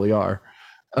they totally are.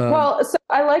 So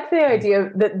I like the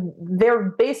idea that they're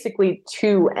basically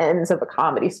two ends of a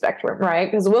comedy spectrum, right?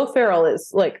 Because Will Ferrell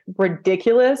is like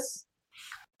ridiculous,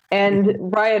 and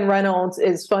Ryan Reynolds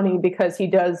is funny because he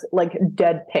does like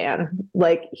deadpan,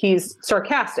 like he's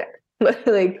sarcastic.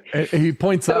 Like he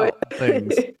points out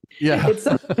things. Yeah, it's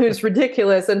someone who's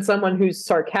ridiculous and someone who's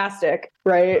sarcastic,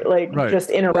 right? Like just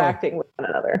interacting with one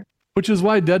another. Which is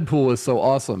why Deadpool is so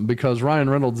awesome, because Ryan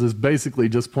Reynolds is basically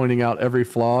just pointing out every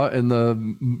flaw in the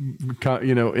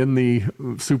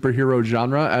superhero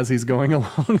genre as he's going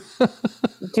along.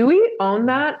 Do we own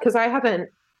that? Because I haven't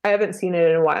seen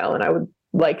it in a while, and I would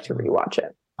like to rewatch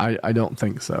it. I don't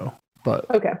think so, but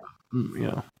okay.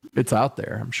 It's out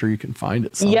there. I'm sure you can find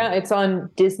it somewhere. Yeah, it's on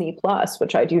Disney Plus,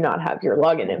 which I do not have your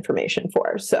login information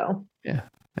for. So yeah.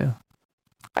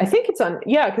 I think it's on.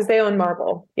 Yeah, because they own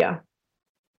Marvel. Yeah.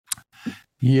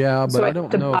 Yeah, but so I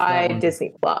don't know. Buy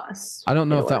Disney Plus. I don't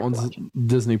know if that one's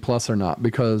Disney Plus or not,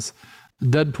 because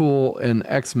Deadpool and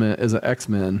X-Men is an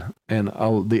X-Men, and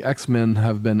the X-Men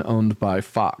have been owned by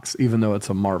Fox, even though it's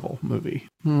a Marvel movie.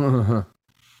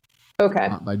 Okay.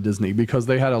 Not by Disney, because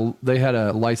they had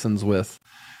a license with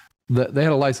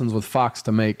Fox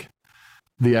to make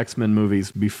the X-Men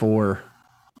movies before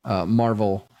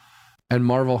Marvel, and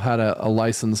Marvel had a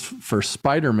license for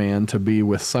Spider-Man to be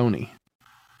with Sony.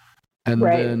 And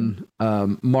then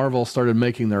Marvel started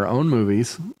making their own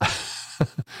movies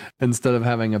instead of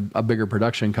having a bigger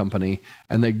production company,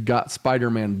 and they got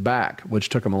Spider-Man back, which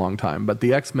took them a long time. But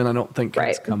the X-Men, I don't think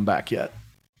has come back yet.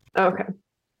 Okay.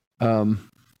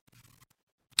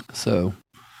 So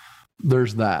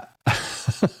there's that.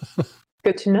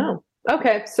 Good to know.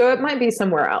 Okay, so it might be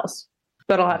somewhere else,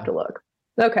 but I'll have to look.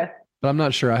 Okay. But I'm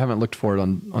not sure. I haven't looked for it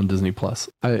on Disney Plus.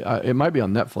 It might be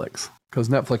on Netflix, because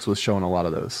Netflix was showing a lot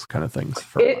of those kind of things.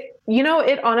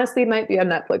 It honestly might be on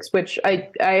Netflix, which I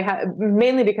have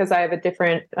mainly because I have a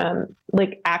different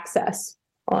access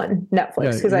on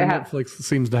Netflix, because Netflix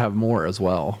seems to have more as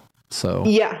well. So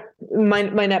yeah, my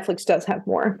Netflix does have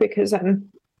more because I'm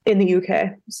in the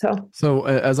UK. So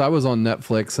as I was on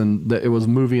Netflix, and it was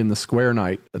Movie in the Square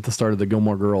night at the start of the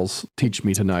Gilmore Girls Teach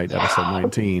Me Tonight episode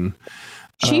 19.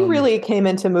 She really came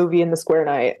into Movie in the Square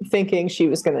night thinking she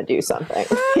was going to do something.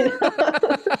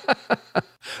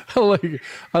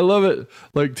 I love it.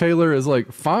 Like, Taylor is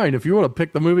like, fine, if you want to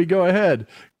pick the movie, go ahead.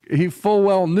 He full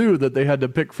well knew that they had to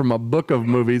pick from a book of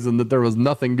movies and that there was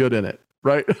nothing good in it.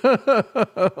 Right.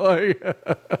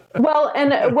 Well,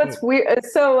 and what's weird.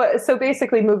 So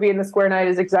basically Movie in the Square night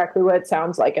is exactly what it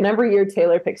sounds like. And every year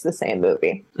Taylor picks the same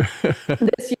movie.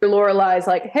 This year Lorelai's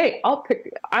like, hey,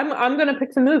 I'm going to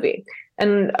pick the movie.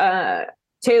 And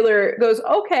Taylor goes,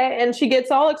 okay. And she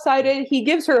gets all excited. He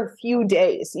gives her a few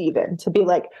days even to be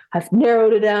like, I've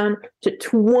narrowed it down to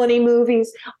 20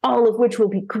 movies, all of which will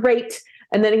be great.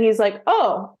 And then he's like,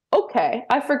 oh, okay,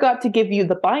 I forgot to give you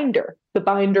the binder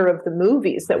of the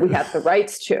movies that we have the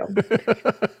rights to.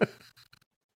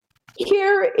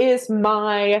 Here is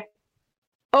my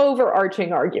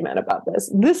overarching argument about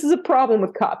this. This is a problem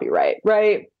with copyright,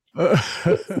 right?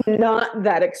 It's not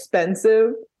that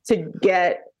expensive to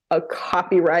get a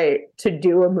copyright to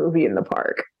do a movie in the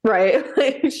park, right?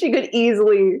 Like, she could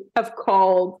easily have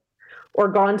called or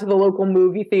gone to the local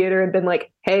movie theater and been like,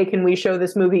 hey, can we show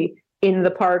this movie in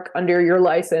the park under your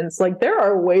license? Like, there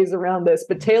are ways around this,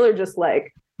 but Taylor just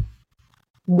like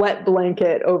wet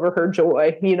blanket over her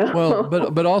joy, Well,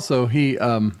 but also he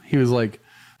was like,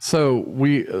 so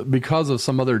because of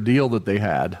some other deal that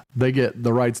they get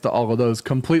the rights to all of those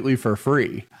completely for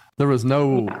free. There was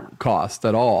no cost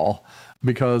at all,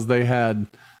 because they had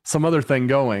some other thing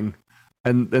going,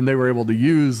 and they were able to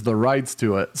use the rights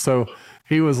to it. So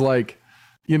he was like,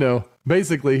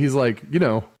 basically he's like,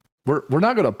 we're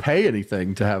not going to pay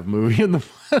anything to have movie in the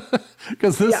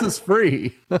because this is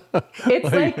free.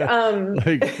 It's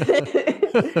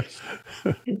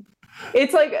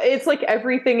It's like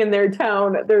everything in their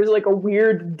town, there's like a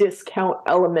weird discount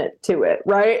element to it,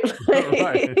 right?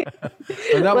 Right.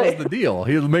 And that was the deal.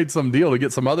 He made some deal to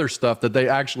get some other stuff that they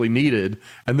actually needed,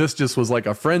 and this just was like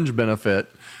a fringe benefit.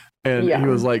 And he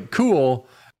was like, cool,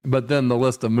 but then the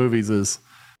list of movies is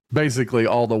basically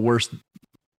all the worst,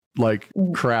 like,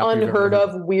 crap, unheard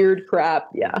of weird crap.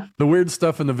 Yeah, the weird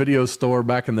stuff in the video store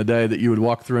back in the day that you would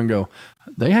walk through and go,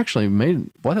 they actually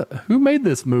made what? Who made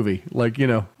this movie? Like, you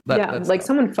know, that like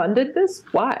someone funded this.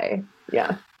 Why?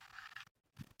 Yeah.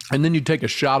 And then you take a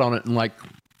shot on it and like,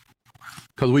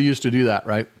 because we used to do that,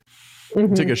 right?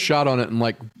 Take a shot on it and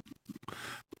like,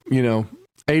 you know,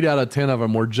 8 out of 10 of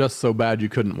them were just so bad you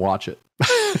couldn't watch it.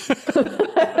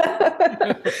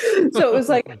 So it was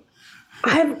like,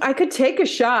 I could take a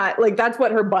shot. Like, that's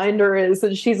what her binder is.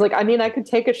 And she's like, I mean, I could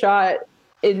take a shot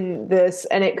in this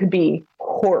and it could be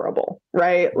horrible,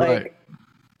 right? Like,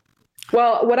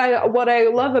 well, what I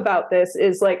love about this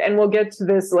is like, and we'll get to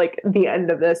this, like the end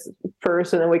of this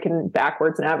first, and then we can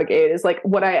backwards navigate, is like,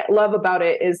 what I love about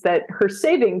it is that her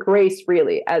saving grace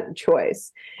really as a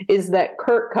choice is that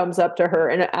Kurt comes up to her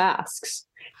and asks,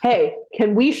 hey,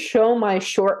 can we show my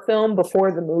short film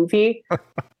before the movie?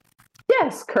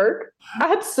 Yes, Kirk,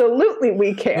 absolutely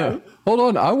we can. Yeah. Hold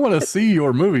on, I want to see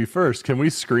your movie first. Can we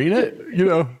screen it? You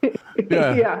know?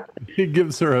 Yeah. He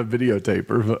gives her a videotape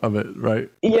of it, right?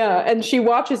 Yeah, and she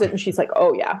watches it and she's like,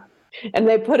 oh yeah. And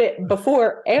they put it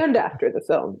before and after the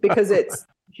film because it's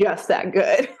just that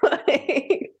good.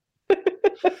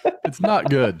 It's not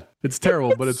good. It's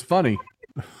terrible, but it's funny.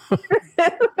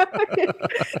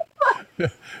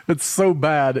 It's so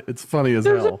bad, it's funny as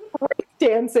There's hell. A great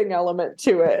dancing element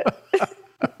to it.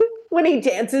 When he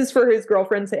dances for his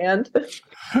girlfriend's hand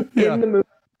in the movie.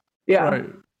 Yeah. Right.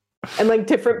 And like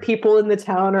different people in the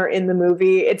town are in the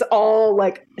movie. It's all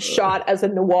like shot as a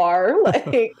noir.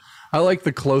 Like, I like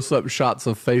the close-up shots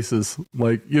of faces,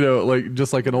 like, you know, like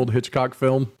just like an old Hitchcock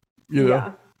film, you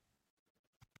know?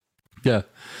 Yeah.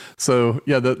 So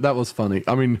yeah, that was funny.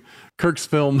 I mean, Kirk's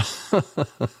film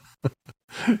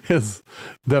is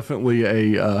definitely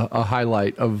a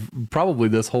highlight of probably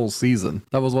this whole season.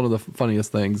 That was one of the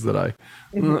funniest things that I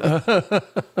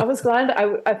was glad.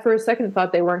 I for a second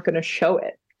thought they weren't going to show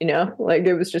it, you know, like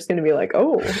it was just going to be like,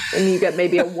 oh, and you get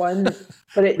maybe a one,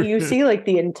 but you see like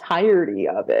the entirety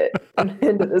of it at the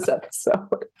end of this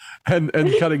episode. And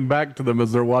cutting back to them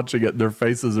as they're watching it, their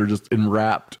faces are just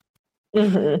enwrapped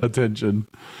attention.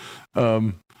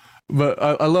 But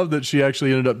I love that she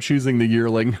actually ended up choosing the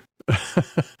yearling.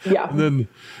 Yeah. And then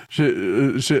she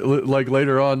like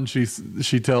later on she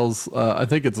tells I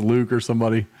think it's Luke or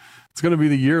somebody, it's going to be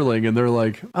the yearling, and they're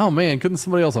like, oh man, couldn't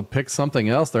somebody else have picked something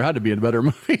else? There had to be a better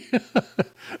movie.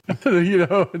 You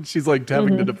know, and she's like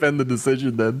having to defend the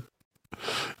decision then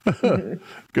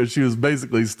because she was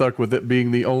basically stuck with it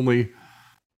being the only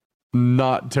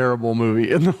not terrible movie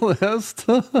in the list.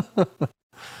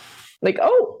 Like,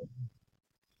 oh,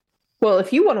 well,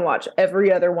 if you want to watch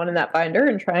every other one in that binder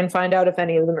and try and find out if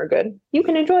any of them are good, you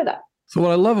can enjoy that. So what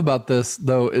I love about this,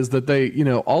 though, is that they, you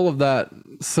know, all of that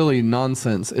silly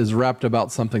nonsense is wrapped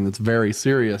about something that's very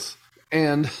serious.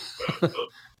 And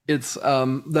it's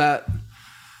that,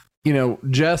 you know,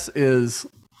 Jess is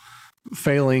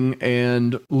failing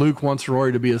and Luke wants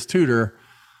Rory to be his tutor,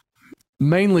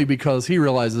 mainly because he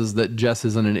realizes that Jess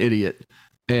isn't an idiot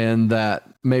and that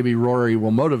maybe Rory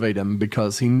will motivate him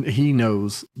because he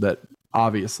knows that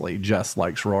obviously Jess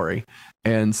likes Rory.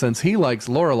 And since he likes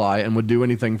Lorelai and would do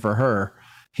anything for her,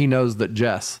 he knows that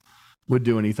Jess would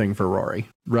do anything for Rory,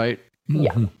 right?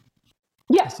 Yeah.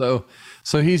 Yeah. So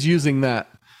he's using that.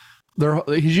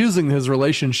 He's using his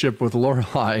relationship with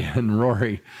Lorelai and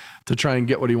Rory to try and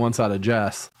get what he wants out of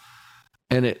Jess.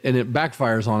 And it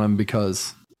backfires on him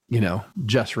because, you know,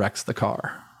 Jess wrecks the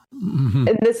car.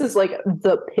 And this is like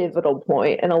the pivotal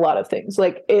point in a lot of things.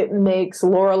 Like it makes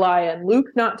Lorelai and Luke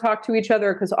not talk to each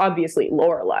other because obviously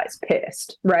Lorelai's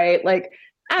pissed, right? Like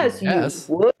as you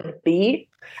would be,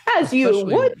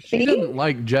 She didn't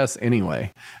like Jess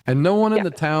anyway, and no one in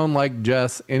the town liked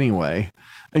Jess anyway,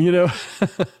 and you know.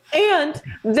 And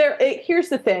here's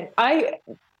the thing.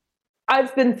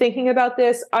 I've been thinking about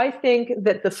this. I think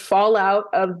that the fallout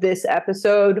of this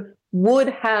episode would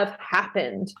have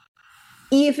happened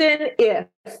even if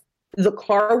the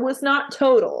car was not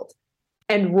totaled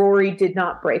and Rory did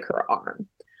not break her arm.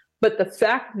 But the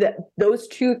fact that those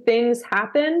two things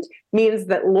happened means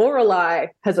that Lorelai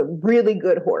has a really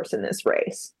good horse in this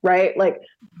race, right? Like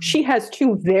she has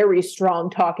two very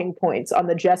strong talking points on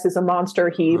the Jess is a monster.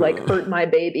 He like hurt my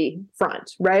baby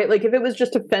front, right? Like if it was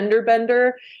just a fender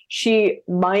bender, she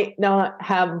might not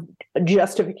have a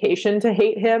justification to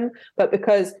hate him, but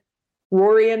because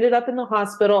Rory ended up in the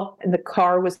hospital and the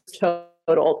car was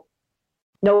totaled,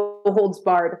 no holds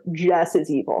barred, Jess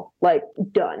is evil. Like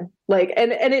done. Like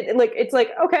and it like it's like,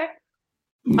 okay,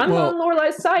 I'm on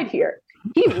Lorelai's side here.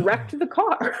 He wrecked the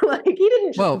car. Like he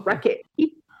didn't just wreck it.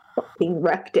 He fucking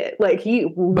wrecked it. Like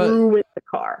he ruined the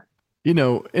car. You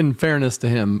know, in fairness to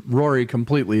him, Rory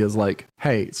completely is like,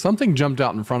 hey, something jumped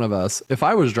out in front of us. If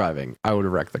I was driving, I would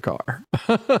have wrecked the car.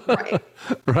 Right.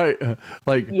 Right.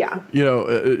 Like, yeah. You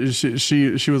know,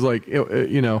 she was like,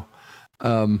 you know,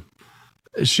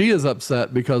 she is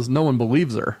upset because no one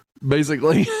believes her,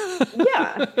 basically.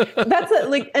 Yeah, that's it.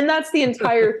 Like, and that's the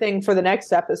entire thing for the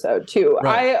next episode too.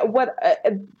 Right.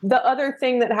 The other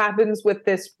thing that happens with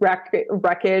this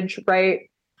wreckage, right,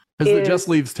 is that Jess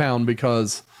leaves town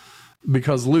because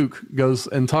Luke goes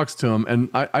and talks to him, and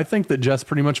I think that Jess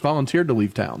pretty much volunteered to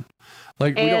leave town.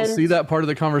 Like we don't see that part of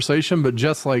the conversation, but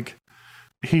Jess, like,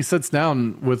 he sits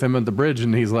down with him at the bridge,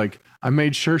 and he's like, "I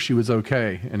made sure she was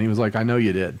okay," and he was like, "I know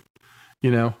you did." You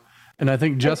know, and I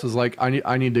think Jess was like, I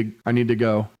need to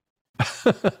go.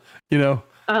 You know,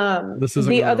 this is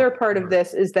the other part of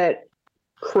this is that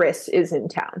Chris is in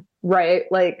town, right?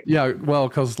 Like, yeah, well,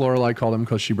 because Lorelai called him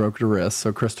because she broke her wrist,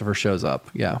 so Christopher shows up.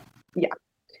 Yeah,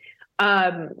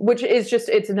 which is just,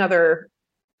 it's another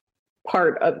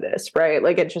part of this, right?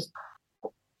 Like, it's just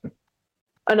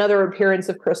another appearance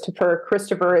of Christopher.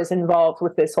 Christopher is involved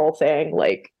with this whole thing.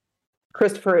 Like,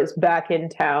 Christopher is back in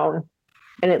town.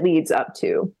 And it leads up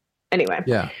to, anyway.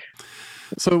 Yeah.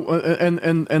 So,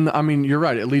 and I mean, you're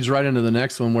right. It leads right into the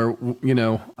next one where, you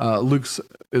know, Luke's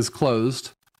is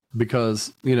closed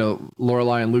because, you know,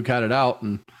 Lorelai and Luke had it out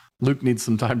and Luke needs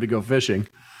some time to go fishing.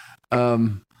 So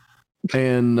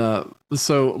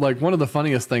like one of the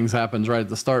funniest things happens right at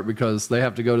the start because they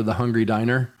have to go to the Hungry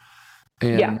Diner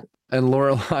and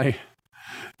Lorelai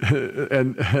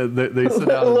and they sit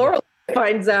down. Lorelai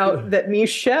finds out that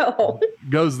Michelle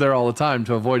goes there all the time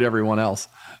to avoid everyone else.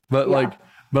 But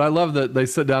but I love that they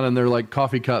sit down and they're like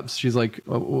coffee cups. She's like,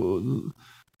 "Can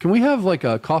we have like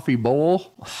a coffee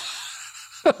bowl?"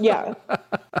 Yeah.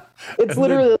 It's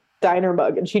literally a diner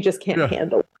mug and she just can't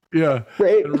handle it. Yeah.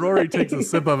 Right. And Rory takes a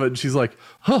sip of it and she's like,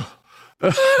 "Huh."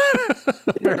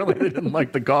 Apparently they didn't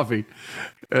like the coffee.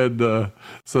 And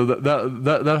so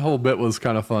that whole bit was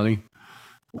kind of funny.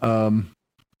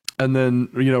 And then,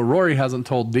 you know, Rory hasn't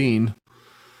told Dean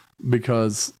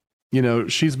because, you know,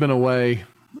 she's been away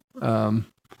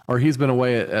or he's been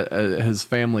away at his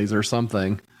family's or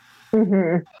something.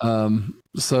 Mm-hmm.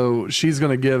 So she's going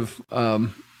to give a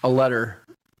letter.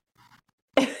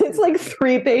 It's like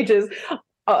 3 pages.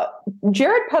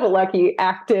 Jared Padalecki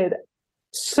acted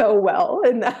so well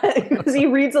in that because he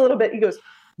reads a little bit. He goes,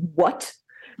 "What?"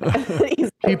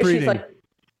 Keep reading. She's like,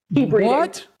 "Keep reading."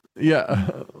 What? Yeah.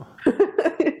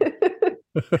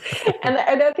 and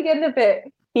at the end of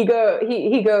it, he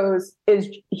goes, "Is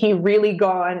he really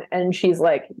gone?" And she's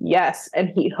like, "Yes." And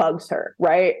he hugs her,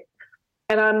 right?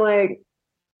 And I'm like,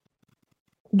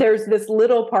 there's this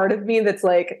little part of me that's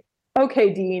like,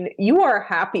 okay, Dean, you are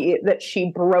happy that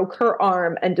she broke her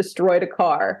arm and destroyed a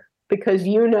car because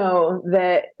you know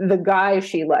that the guy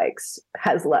she likes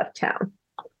has left town.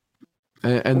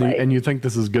 And you think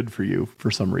this is good for you for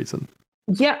some reason.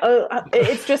 Yeah,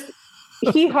 it's just,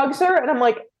 he hugs her and I'm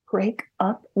like, break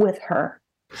up with her.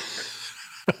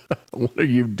 What are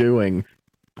you doing?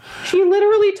 She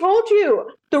literally told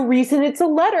you the reason it's a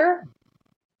letter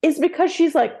is because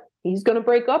she's like, he's going to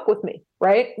break up with me,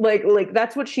 right? Like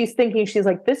that's what she's thinking. She's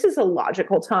like, this is a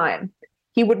logical time.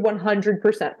 He would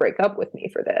 100% break up with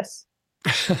me for this.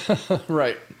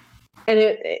 Right.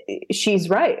 And she's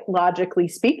right. Logically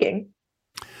speaking,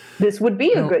 this would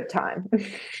be a good time.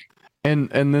 And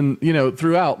then, you know,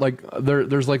 throughout, like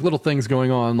there's like little things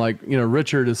going on, like, you know,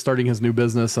 Richard is starting his new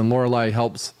business and Lorelai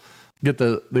helps get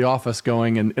the office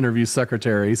going and interview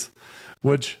secretaries,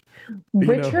 which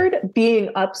Richard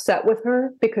being upset with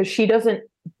her because she doesn't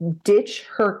ditch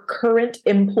her current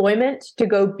employment to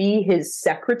go be his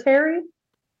secretary.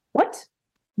 What?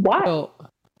 Why?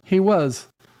 Well, he was,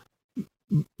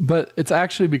 but it's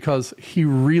actually because he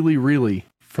really, really,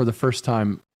 for the first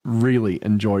time, really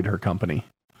enjoyed her company.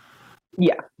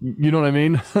 Yeah. You know what I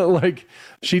mean? Like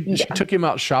she took him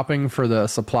out shopping for the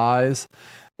supplies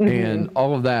and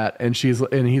all of that. And he's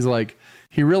like,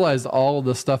 he realized all of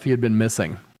the stuff he had been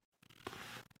missing.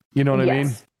 You know what I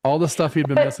mean? all the stuff he'd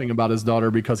been missing about his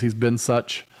daughter because he's been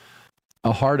such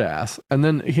a hard ass. And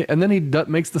then he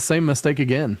makes the same mistake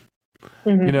again.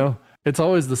 Mm-hmm. You know, it's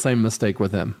always the same mistake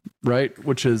with him, right?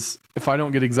 Which is, if I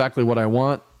don't get exactly what I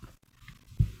want,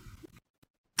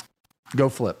 go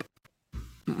flip.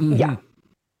 Mm-hmm. Yeah.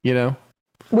 You know?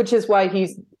 Which is why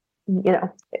he's, you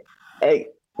know,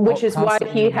 which is why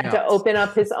he had to open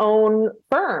up his own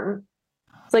firm.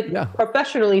 It's like,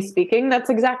 professionally speaking, that's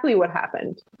exactly what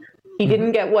happened. He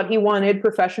didn't get what he wanted,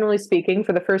 professionally speaking,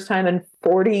 for the first time in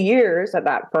 40 years at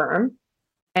that firm,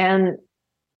 and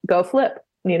go flip,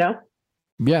 you know?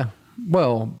 Yeah.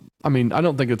 Well, I mean, I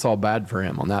don't think it's all bad for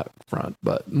him on that front,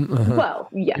 but well,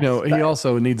 yes, you know, he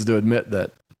also needs to admit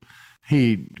that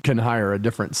he can hire a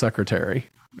different secretary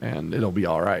and it'll be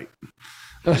all right.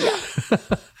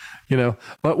 You know,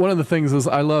 but one of the things is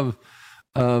I love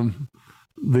there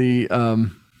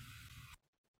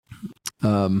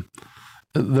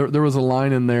was a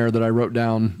line in there that I wrote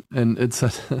down, and it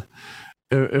said,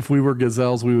 if we were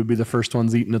gazelles, we would be the first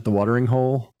ones eaten at the watering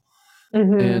hole.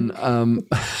 Mm-hmm. And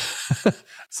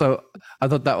so I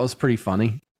thought that was pretty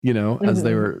funny, you know, as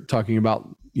they were talking about,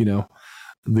 you know,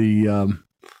 the,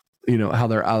 you know, how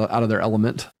they're out of their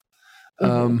element.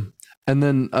 And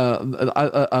then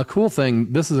a cool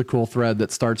thing, this is a cool thread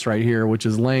that starts right here, which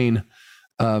is Lane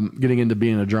getting into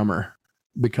being a drummer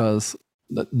because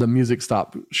the music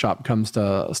shop comes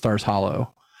to Stars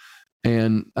Hollow.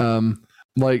 And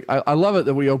like, I love it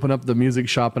that we open up the music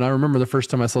shop. And I remember the first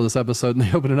time I saw this episode and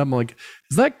they open it up, I'm like,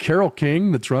 is that Carole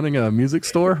King that's running a music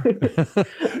store?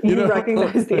 you know?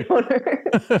 Recognize the owner.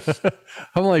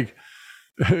 I'm like,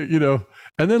 you know,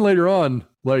 and then later on,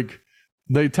 like,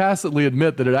 they tacitly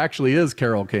admit that it actually is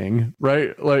Carole King,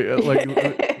 right? Like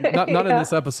not in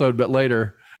this episode, but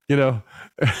later, you know,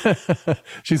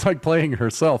 she's like playing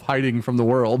herself, hiding from the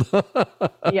world.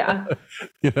 Yeah.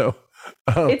 You know,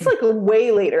 it's like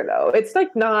way later though. It's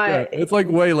like not. Yeah, it's like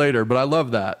way later, but I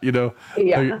love that, you know.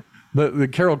 Yeah. Like, the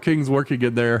Carole King's working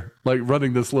in there, like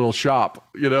running this little shop,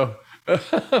 you know.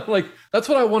 Like, that's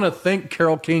what I want to think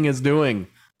Carole King is doing,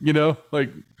 you know.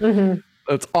 Like,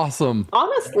 that's awesome.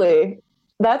 Honestly,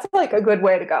 that's like a good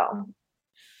way to go.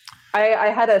 I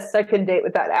had a second date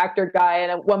with that actor guy,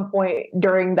 and at one point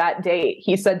during that date,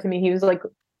 he said to me, he was like,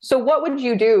 so what would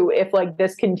you do if like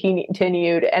this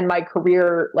continued and my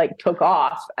career like took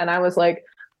off? And I was like,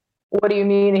 what do you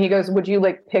mean? And he goes, would you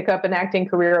like pick up an acting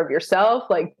career of yourself,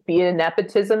 like be a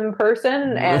nepotism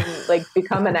person and like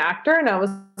become an actor? And I was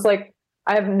like,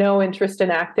 I have no interest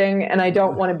in acting and I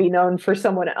don't want to be known for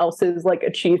someone else's like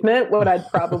achievement. What I'd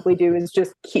probably do is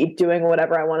just keep doing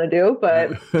whatever I want to do.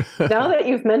 But now that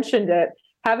you've mentioned it,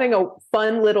 having a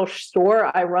fun little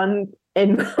store I run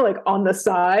in like on the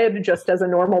side, just as a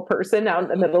normal person out in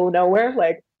the middle of nowhere,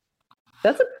 like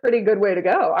that's a pretty good way to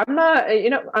go. I'm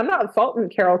not faulting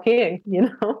Carole King, you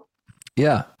know?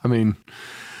 Yeah. I mean,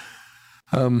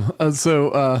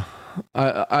 I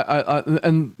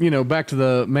and you know, back to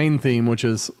the main theme, which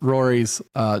is Rory's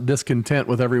discontent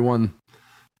with everyone,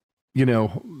 you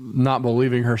know, not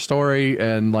believing her story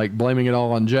and like blaming it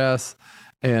all on Jess.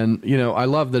 And, you know, I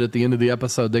love that at the end of the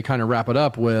episode, they kind of wrap it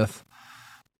up with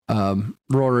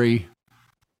Rory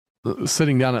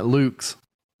sitting down at Luke's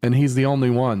and he's the only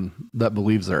one that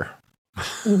believes her.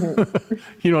 You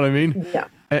know what I mean? Yeah.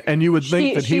 And you would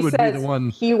think that he would be the one.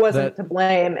 He wasn't to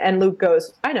blame. And Luke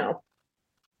goes, I know.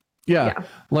 Yeah.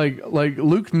 Like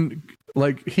Luke,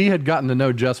 like he had gotten to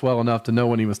know Jess well enough to know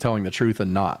when he was telling the truth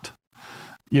and not,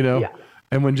 you know? Yeah.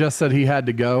 And when Jess said he had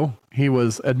to go, he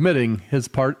was admitting his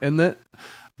part in it,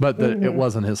 but that it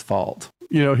wasn't his fault.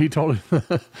 You know, he told him,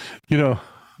 you know,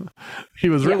 he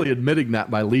was really admitting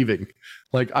that by leaving.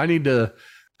 Like, I need to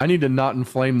not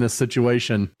inflame this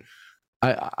situation.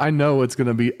 I know it's going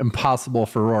to be impossible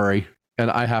for Rory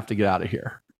and I have to get out of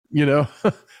here, you know,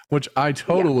 which I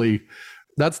totally,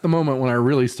 that's the moment when I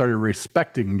really started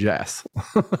respecting Jess.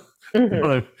 You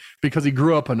know, because he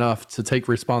grew up enough to take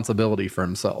responsibility for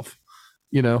himself,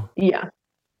 you know? Yeah.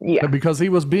 Yeah. But because he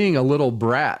was being a little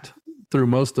brat through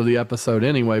most of the episode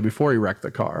anyway, before he wrecked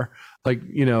the car, like,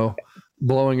 you know,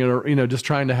 blowing it, or, you know, just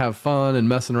trying to have fun and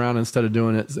messing around instead of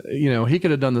doing it. You know, he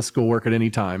could have done the schoolwork at any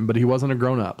time, but he wasn't a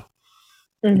grown up,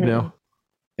 you know?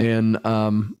 And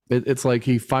it's like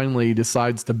he finally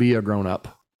decides to be a grown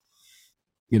up,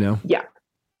 you know? Yeah.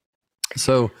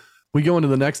 So we go into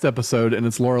the next episode and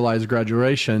it's Lorelai's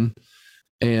graduation,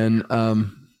 and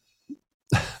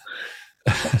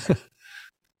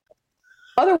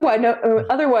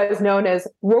otherwise known as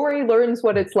Rory learns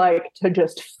what it's like to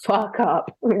just fuck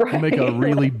up, right? Make a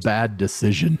really bad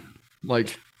decision.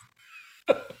 Like,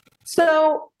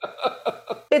 So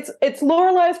it's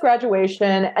Lorelai's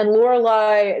graduation, and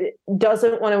Lorelai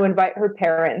doesn't want to invite her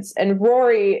parents, and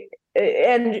Rory,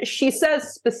 and she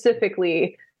says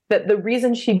specifically that the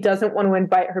reason she doesn't want to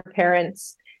invite her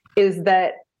parents is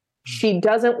that she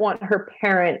doesn't want her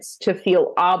parents to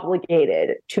feel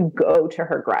obligated to go to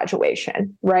her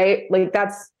graduation, right? Like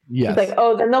that's like,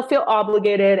 oh, then they'll feel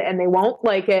obligated and they won't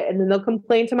like it, and then they'll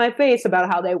complain to my face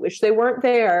about how they wish they weren't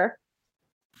there,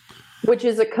 which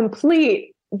is a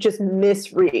complete just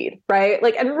misread, right?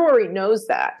 Like, and Rory knows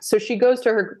that. So she goes to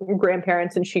her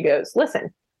grandparents and she goes,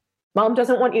 listen, Mom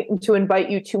doesn't want you to invite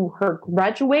you to her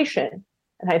graduation.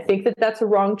 And I think that that's a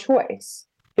wrong choice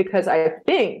because I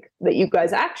think that you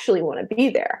guys actually want to be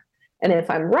there. And if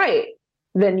I'm right,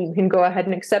 then you can go ahead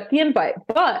and accept the invite.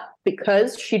 But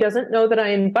because she doesn't know that I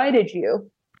invited you,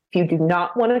 if you do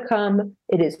not want to come,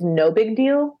 it is no big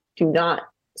deal. Do not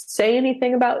say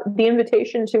anything about the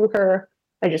invitation to her.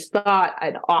 I just thought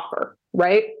I'd offer,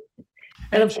 right?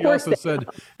 And of course she also said,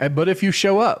 but if you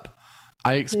show up,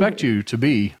 I expect you to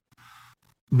be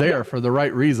there for the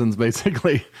right reasons,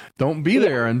 basically. Don't be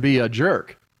there and be a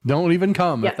jerk. Don't even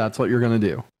come if that's what you're going to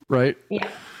do, right? Yeah,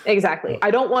 exactly.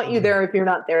 I don't want you there if you're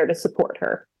not there to support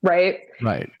her, right?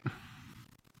 Right.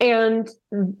 And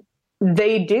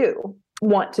they do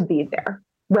want to be there,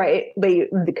 right?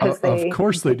 Of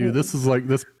course they do.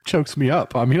 This chokes me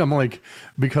up. I mean, I'm like,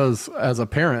 because as a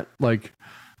parent, like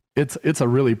it's a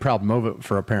really proud moment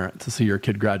for a parent to see your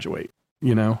kid graduate,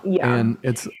 you know? Yeah. And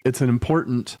it's an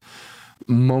important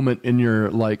moment in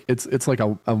your, like, it's like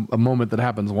a moment that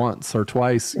happens once or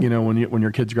twice, you know, when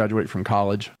your kids graduate from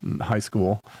college and high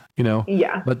school, you know?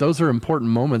 Yeah. But those are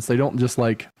important moments. They don't just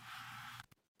like,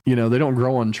 you know, they don't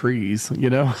grow on trees,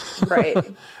 you know? Right.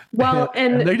 Well,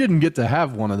 and they didn't get to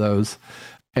have one of those.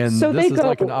 And so this is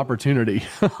like an opportunity.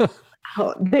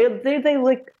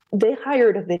 They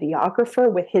hired a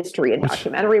videographer with history and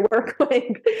documentary work.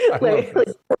 like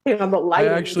on the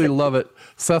lighting. I actually love it.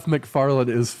 Seth MacFarlane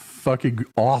is fucking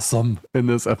awesome in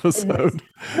this episode.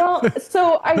 Well,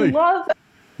 so I love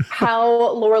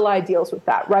how Lorelai deals with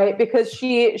that, right? Because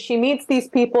she meets these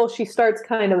people. She starts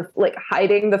kind of like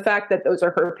hiding the fact that those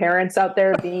are her parents out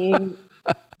there being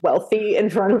wealthy in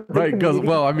front of right, because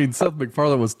I mean, Seth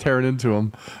MacFarlane was tearing into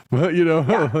him, but you know,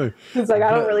 he's like, I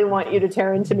don't really want you to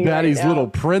tear into me. Daddy's right now. Little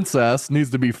princess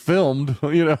needs to be filmed,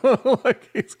 you know, like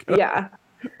he's yeah.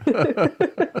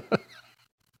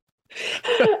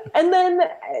 And then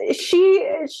she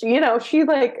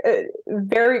like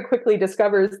very quickly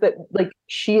discovers that like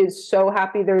she is so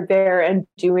happy they're there and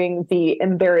doing the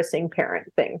embarrassing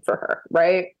parent thing for her,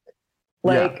 right?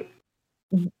 Like.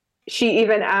 Yeah. She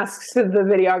even asks the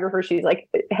videographer, she's like,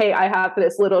 hey, I have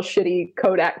this little shitty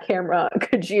Kodak camera.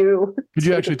 Could you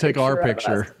actually take our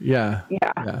picture? Yeah.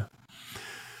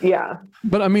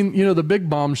 But I mean, you know, the big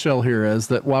bombshell here is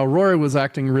that while Rory was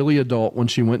acting really adult when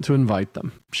she went to invite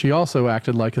them, she also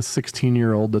acted like a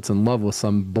 16-year-old that's in love with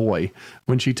some boy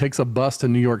when she takes a bus to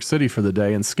New York City for the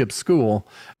day and skips school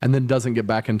and then doesn't get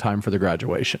back in time for the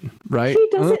graduation, right? She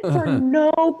does it for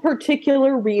no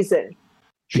particular reason.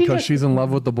 Because she's in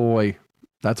love with the boy.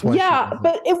 That's why. Yeah,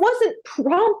 but it wasn't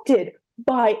prompted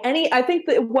by any. I think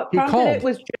that what prompted it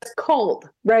was just called,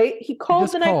 right? He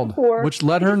called the night before, which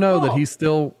let her know that he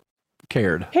still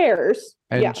cares.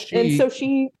 And and so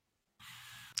she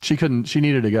couldn't. She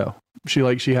needed to go. She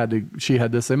had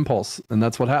this impulse, and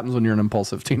that's what happens when you're an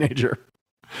impulsive teenager.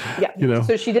 Yeah, you know.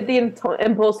 So she did the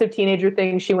impulsive teenager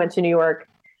thing. She went to New York,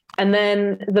 and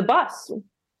then the bus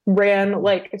ran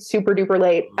like super duper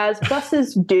late, as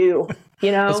buses do,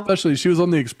 you know. Especially she was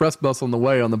on the express bus on the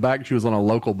way. On the back, she was on a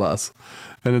local bus,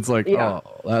 and it's like, oh,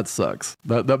 that sucks.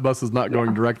 That bus is not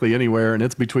going directly anywhere, and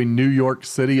it's between New York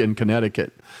City and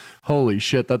Connecticut. Holy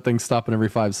shit, that thing's stopping every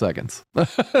 5 seconds.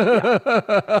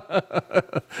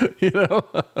 You know.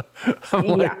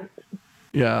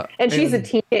 Yeah. And she's a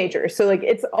teenager. So like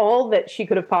it's all that she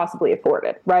could have possibly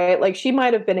afforded, right? Like she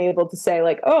might have been able to say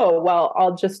like, oh, well,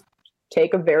 I'll just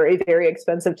take a very, very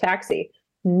expensive taxi.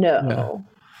 No. Yeah.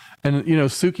 And, you know,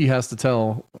 Suki has to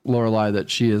tell Lorelai that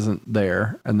she isn't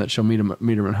there and that she'll meet him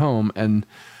at home. And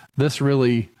this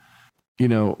really, you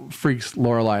know, freaks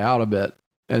Lorelai out a bit.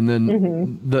 And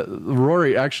then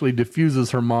Rory actually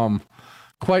diffuses her mom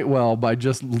quite well by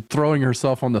just throwing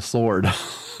herself on the sword.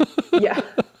 Yeah.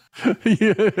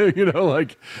 You know,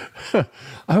 like,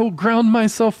 I will ground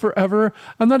myself forever.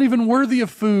 I'm not even worthy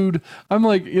of food. I'm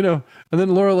like, you know, and then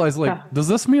Lorelai's like, does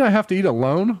this mean I have to eat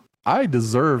alone? I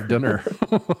deserve dinner.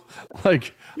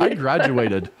 Like, I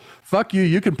graduated. Fuck you.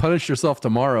 You can punish yourself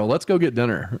tomorrow. Let's go get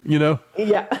dinner, you know?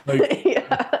 Yeah. Like,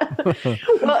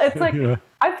 Well, it's like,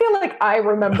 I feel like I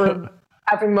remember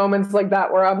having moments like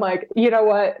that where I'm like, you know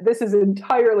what? This is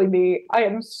entirely me. I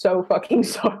am so fucking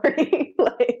sorry.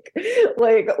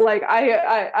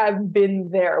 I've been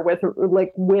there with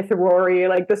Rory.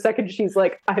 Like the second she's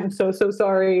like, I'm so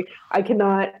sorry. I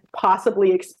cannot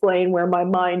possibly explain where my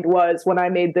mind was when I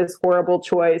made this horrible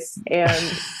choice.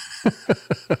 And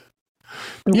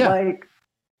yeah.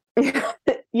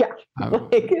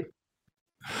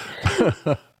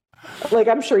 Like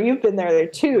I'm sure you've been there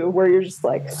too, where you're just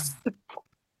like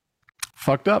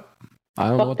fucked up. I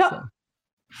don't know what to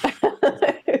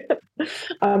say.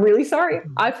 I'm really sorry.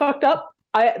 I fucked up.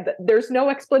 There's no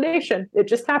explanation. It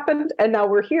just happened, and now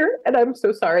we're here, and I'm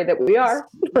so sorry that we are.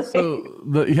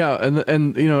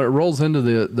 And it rolls into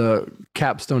the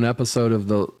capstone episode of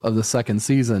the second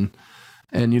season,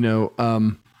 and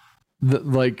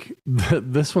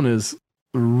this one is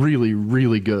really,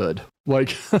 really good. Like,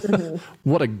 mm-hmm.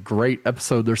 What a great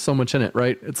episode. There's so much in it,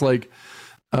 right? It's like,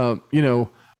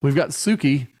 we've got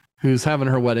Suki who's having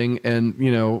her wedding and,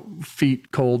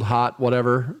 feet cold, hot,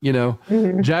 whatever,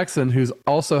 mm-hmm. Jackson, who's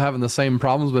also having the same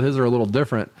problems, but his are a little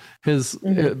different. His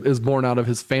mm-hmm. is born out of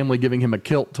his family giving him a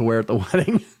kilt to wear at the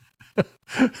wedding.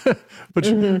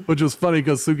 which was funny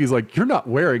because Suki's like, you're not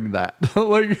wearing that.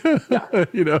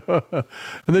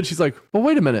 And then she's like, well,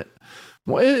 wait a minute.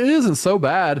 Well, it isn't so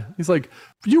bad. He's like,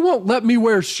 you won't let me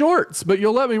wear shorts, but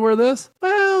you'll let me wear this?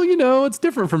 Well, it's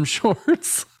different from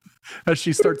shorts. As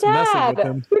she starts messing with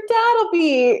him. Your dad will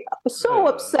be so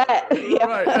upset.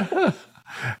 Right.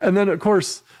 And then, of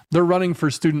course, they're running for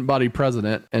student body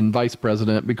president and vice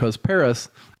president because Paris,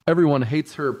 everyone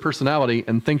hates her personality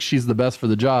and thinks she's the best for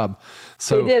the job.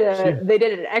 So they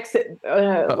did an exit,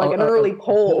 an early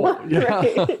poll. Yeah.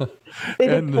 Right? They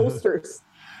did pollsters.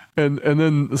 And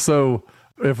then so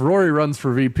if Rory runs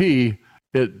for VP,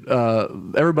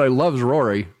 everybody loves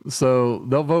Rory, so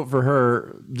they'll vote for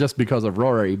her just because of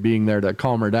Rory being there to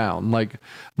calm her down. Like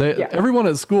everyone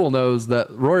at school knows that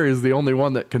Rory is the only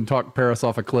one that can talk Paris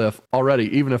off a cliff already,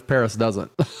 even if Paris doesn't.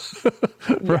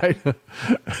 Right?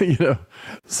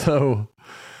 So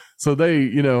they,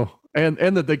 and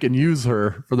that they can use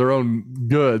her for their own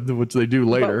good, which they do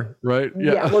later, right?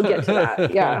 Yeah, we'll get to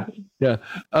that. Yeah. Yeah.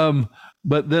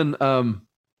 But then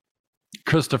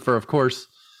Christopher, of course,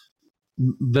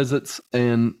 visits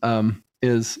and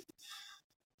is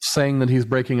saying that he's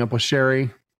breaking up with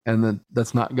Sherry and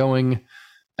that's not going.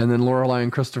 And then Lorelai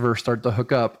and Christopher start to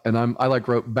hook up. And I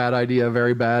wrote bad idea,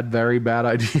 very bad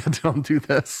idea. Don't do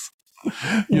this.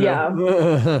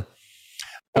 And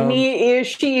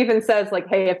she even says like,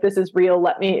 hey, if this is real,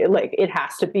 let me, it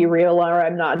has to be real or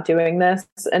I'm not doing this.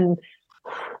 And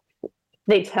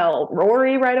they tell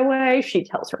Rory right away. She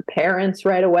tells her parents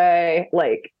right away.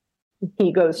 Like,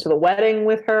 he goes to the wedding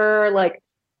with her. Like,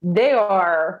 they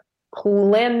are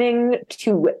planning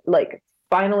to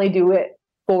finally do it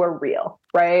for real,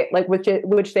 right? Like,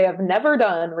 which they have never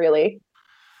done really.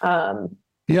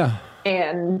 Yeah.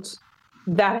 And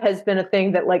that has been a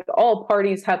thing that all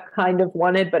parties have kind of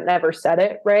wanted but never said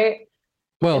it, right?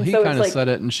 Well, and he kind of said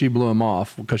it and she blew him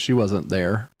off because she wasn't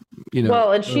there.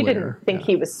 Well, and she didn't think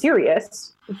he was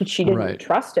serious. She didn't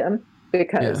trust him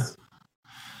because.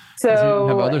 So they didn't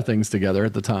have other things together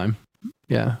at the time.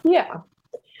 Yeah. Yeah.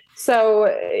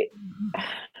 So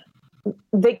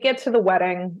they get to the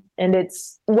wedding and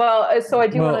so I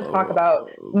do want to talk about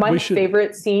my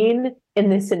favorite scene in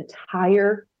this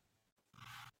entire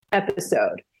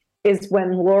episode is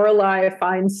when Lorelai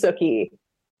finds Sookie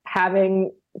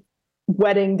having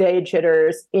wedding day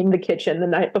jitters in the kitchen the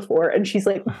night before, and she's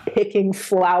picking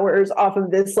flowers off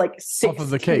of this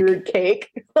 6-tiered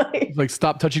cake.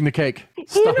 Stop touching the cake.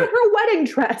 In her wedding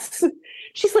dress.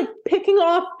 She's picking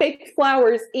off fake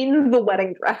flowers in the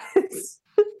wedding dress.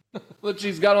 But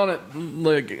she's got on it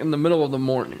in the middle of the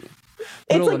morning.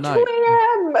 It's 2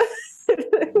 a.m.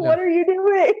 What are you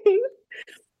doing?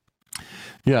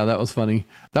 Yeah, that was funny.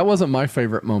 That wasn't my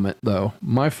favorite moment though.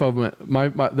 My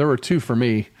there were two for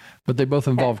me, but they both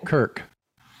involve Kirk.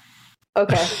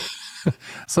 Okay.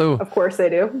 So of course they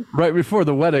do. Right before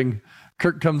the wedding,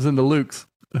 Kirk comes into Luke's.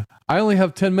 I only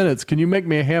have 10 minutes. Can you make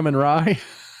me a ham and rye?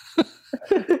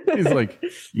 He's like,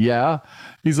 yeah.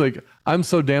 He's like, I'm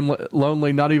so damn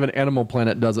lonely. Not even Animal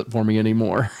Planet does it for me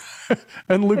anymore.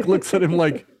 And Luke looks at him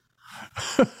like,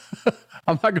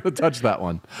 I'm not going to touch that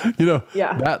one.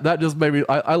 Yeah. That just made me,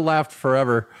 I laughed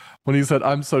forever when he said,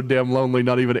 I'm so damn lonely.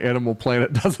 Not even Animal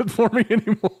Planet does it for me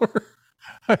anymore.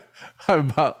 I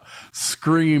about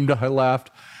screamed. I laughed.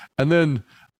 And then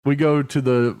we go to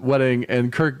the wedding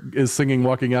and Kirk is singing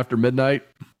Walking After Midnight.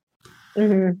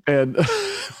 Mm-hmm. And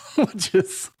which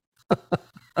is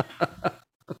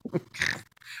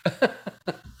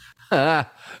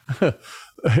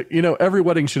every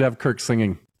wedding should have Kirk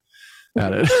singing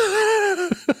at it.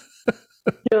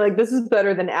 You're like, this is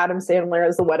better than Adam Sandler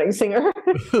as the wedding singer.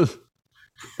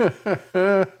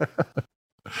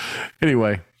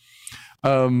 Anyway,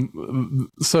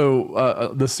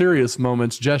 so the serious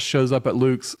moments, Jess shows up at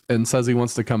Luke's and says he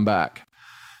wants to come back.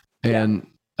 And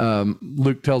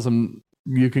Luke tells him,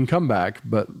 you can come back,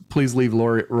 but please leave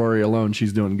Rory alone.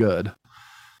 She's doing good.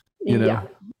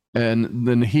 And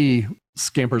then he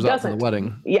scampers out to the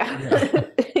wedding. Yeah.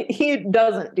 He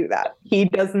doesn't do that. He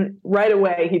doesn't right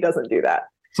away. He doesn't do that.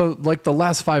 So like the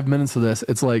last 5 minutes of this,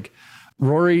 it's like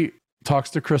Rory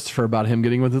talks to Christopher about him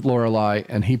getting with Lorelai,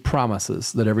 and he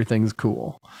promises that everything's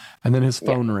cool. And then his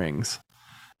phone rings.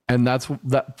 And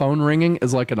that phone ringing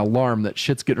is like an alarm that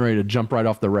shit's getting ready to jump right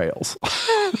off the rails.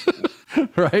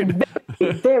 Right?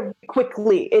 Very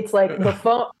quickly. It's like the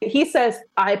phone, he says,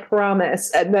 I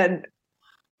promise. And then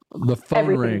the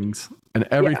phone rings and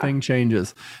everything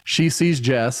changes. She sees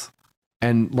Jess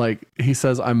and like he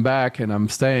says, I'm back and I'm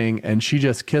staying. And she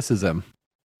just kisses him.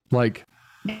 Like,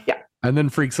 and then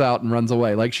freaks out and runs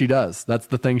away like she does. That's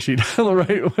the thing she does,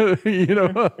 right? She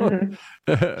did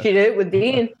it with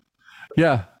Dean.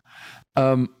 Yeah.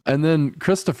 And then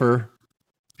Christopher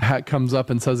comes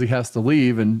up and says he has to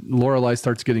leave, and Lorelai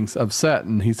starts getting upset,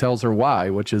 and he tells her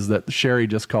why, which is that Sherry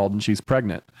just called and she's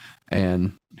pregnant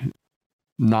and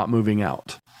not moving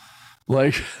out.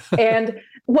 Like, and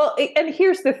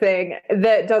here's the thing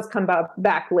that does come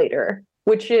back later,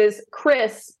 which is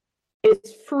Chris is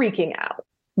freaking out,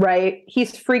 right?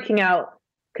 He's freaking out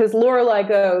because Lorelai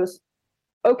goes,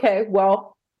 okay,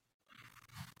 well,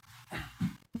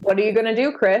 what are you going to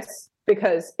do, Chris?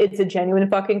 Because it's a genuine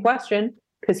fucking question,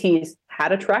 because he's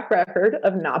had a track record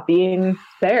of not being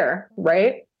there,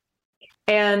 right?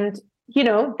 And,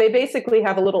 they basically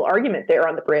have a little argument there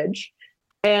on the bridge.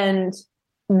 And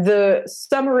the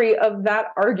summary of that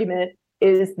argument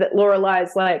is that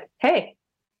Lorelai's like, hey,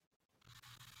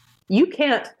 you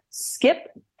can't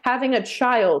skip having a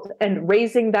child and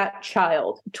raising that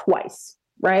child twice,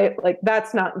 right? Like,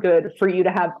 that's not good for you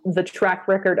to have the track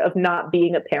record of not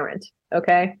being a parent,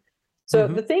 okay? So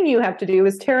the thing you have to do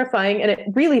is terrifying, and it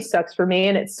really sucks for me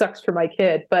and it sucks for my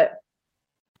kid, but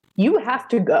you have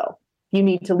to go. You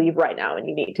need to leave right now, and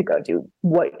you need to go do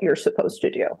what you're supposed to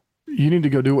do. You need to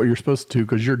go do what you're supposed to,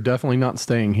 because you're definitely not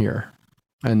staying here.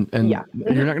 And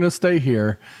you're not going to stay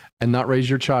here and not raise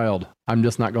your child. I'm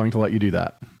just not going to let you do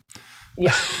that.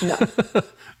 Yeah, no.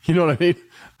 You know what I mean?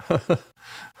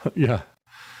 Yeah.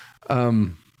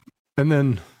 And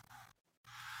then...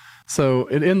 So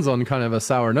it ends on kind of a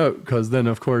sour note, because then,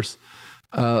 of course,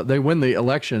 they win the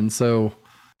election. So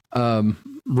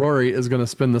Rory is going to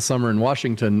spend the summer in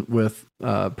Washington with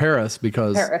Paris,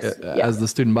 because as the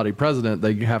student body president,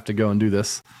 they have to go and do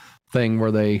this thing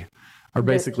where they are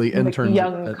basically interns.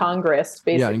 Young Congress,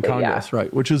 basically. Yeah, in Congress,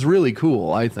 right. Which is really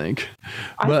cool, I think.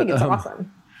 I think it's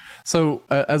awesome. So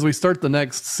as we start the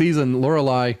next season,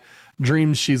 Lorelai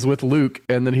dreams she's with Luke,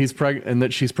 and that he's pregnant, and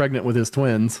that she's pregnant with his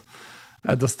twins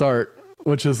at the start,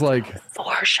 which is like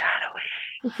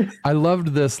foreshadowing. I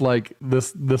loved this, like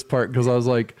this part, because I was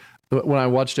like, when I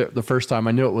watched it the first time,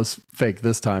 I knew it was fake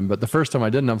this time, but the first time I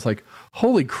didn't, I was like,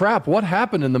 holy crap, what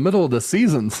happened in the middle of the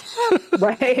seasons?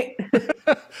 Right.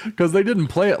 Because they didn't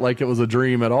play it like it was a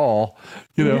dream at all,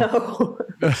 No.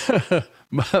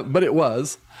 but it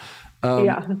was.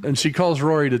 And she calls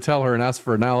Rory to tell her and ask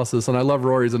for analysis, and I love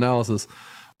Rory's analysis.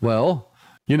 Well,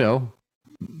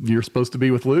 you're supposed to be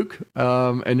with Luke,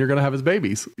 and you're going to have his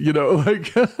babies,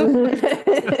 like,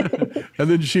 and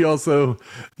then she also,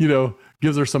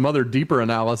 gives her some other deeper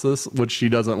analysis, which she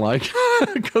doesn't like,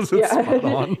 because it's spot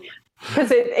on.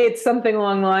 Because it's something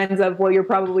along the lines of, well, you're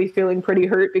probably feeling pretty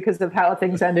hurt because of how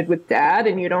things ended with Dad,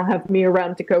 and you don't have me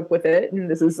around to cope with it, and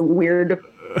this is a weird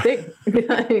thing.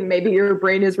 Maybe your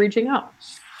brain is reaching out.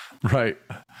 Right.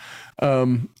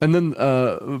 And then,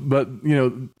 but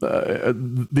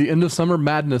the end of summer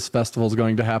madness festival is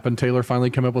going to happen. Taylor finally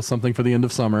came up with something for the end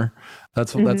of summer.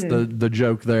 That's the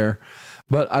joke there.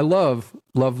 But I love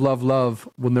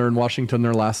when they're in Washington,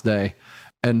 their last day,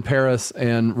 and Paris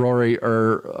and Rory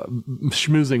are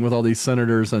schmoozing with all these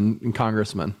senators and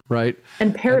congressmen, right?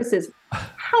 And Paris is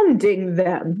hounding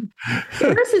them.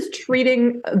 Paris is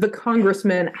treating the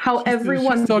congressman how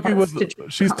everyone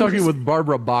she's talking with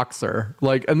Barbara Boxer,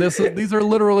 like, and these are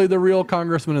literally the real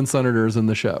congressmen and senators in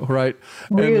the show, right?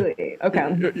 Really?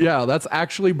 Okay. Yeah, that's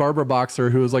actually Barbara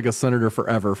Boxer, who was like a senator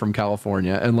forever from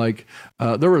California, and like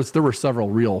there were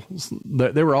several real.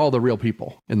 They were all the real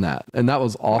people in that, and that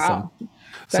was awesome. Wow.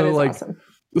 That is awesome.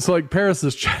 So like Paris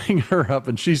is chatting her up,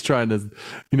 and she's trying to,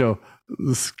 you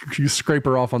scrape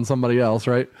her off on somebody else,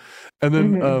 right? And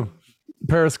then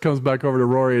Paris comes back over to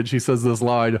Rory and she says this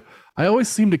line, I always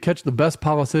seem to catch the best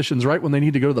politicians right when they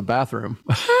need to go to the bathroom.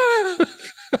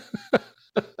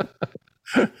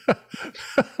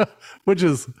 Which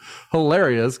is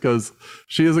hilarious because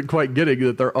she isn't quite getting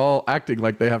that they're all acting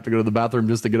like they have to go to the bathroom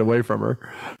just to get away from her,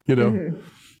 you know? Mm-hmm.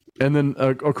 And then,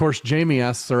 of course, Jamie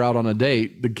asks her out on a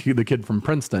date, the kid from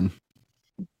Princeton.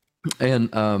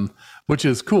 And which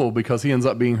is cool because he ends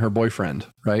up being her boyfriend,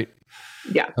 right?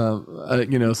 Yeah.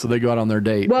 You know, so they go out on their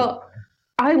date. Well,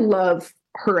 I love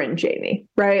her and Jamie,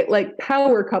 right? Like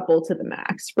power couple to the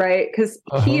max, right? Because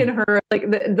he and her, like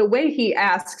the way he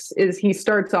asks is he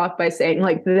starts off by saying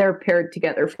like they're paired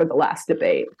together for the last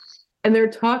debate. And they're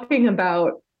talking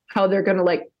about how they're going to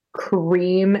like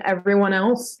cream everyone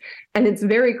else. And it's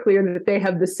very clear that they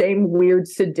have the same weird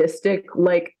sadistic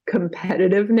like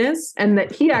competitiveness and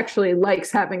that he actually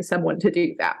likes having someone to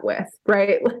do that with,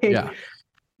 right? Like, yeah.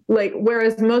 Like,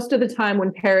 whereas most of the time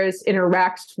when Paris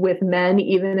interacts with men,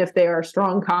 even if they are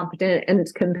strong, competent, and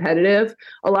it's competitive,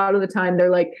 a lot of the time they're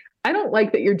like, I don't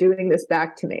like that you're doing this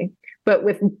back to me. But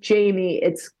with Jamie,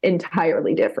 it's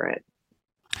entirely different.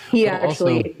 He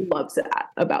actually loves that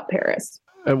about Paris.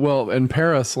 And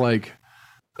Paris, like,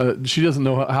 she doesn't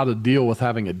know how to deal with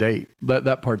having a date.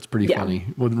 That part's pretty funny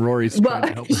when Rory's trying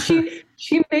to help her.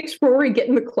 She makes Rory get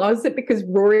in the closet because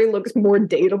Rory looks more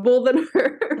dateable than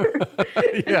her.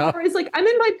 Yeah. And Rory's like, I'm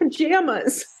in my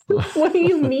pajamas. What do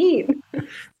you mean?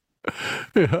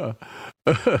 Yeah.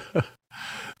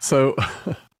 So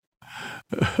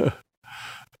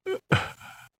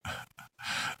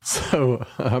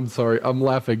I'm sorry. I'm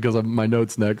laughing because of my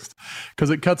notes next.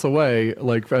 Because it cuts away,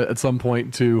 like at some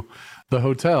point, to the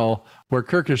hotel where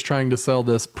Kirk is trying to sell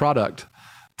this product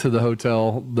to the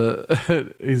hotel.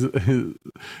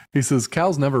 He says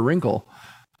cows never wrinkle.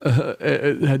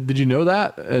 Did you know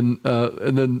that? And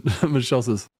then Michelle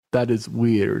says that is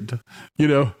weird. You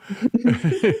know.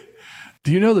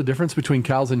 Do you know the difference between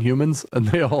cows and humans? And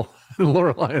they all,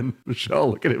 Lorelai and Michelle,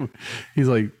 look at him. He's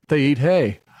like, they eat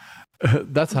hay.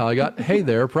 That's how I got hey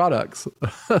there products.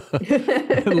 And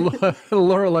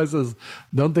Lorelai says,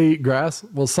 don't they eat grass?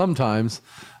 Well, sometimes,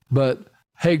 but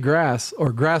hey grass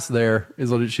or grass there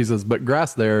is what she says, but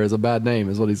grass there is a bad name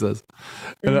is what he says.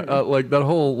 And like that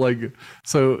whole, like,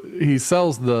 so he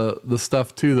sells the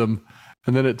stuff to them.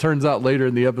 And then it turns out later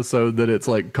in the episode that it's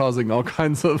like causing all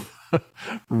kinds of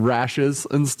rashes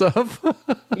and stuff.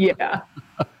 Yeah.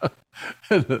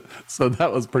 So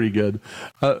that was pretty good.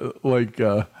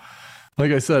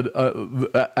 Like I said,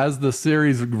 as the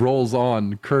series rolls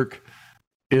on, Kirk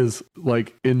is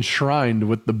like enshrined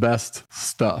with the best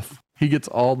stuff. He gets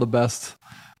all the best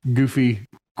goofy,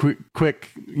 quick,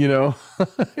 you know,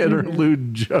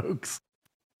 interlude jokes,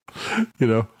 you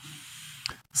know.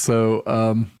 So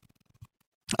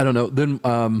I don't know. Then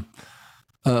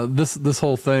this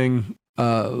whole thing,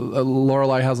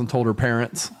 Lorelai hasn't told her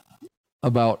parents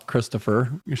about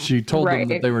Christopher. She told them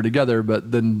that they were together,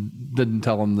 but then didn't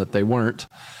tell them that they weren't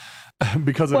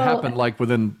because it happened like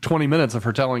within 20 minutes of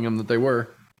her telling them that they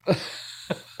were.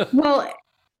 Well,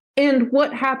 and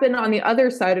what happened on the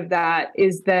other side of that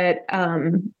is that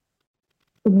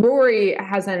Rory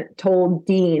hasn't told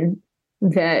Dean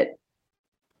that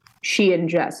she and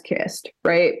Jess kissed,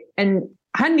 right? And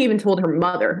hadn't even told her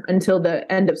mother until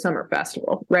the end of Summer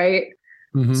Festival, right?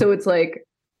 Mm-hmm. So it's like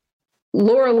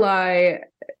Lorelai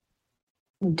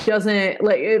doesn't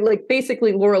like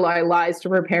basically Lorelai lies to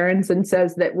her parents and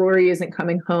says that Rory isn't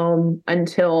coming home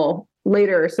until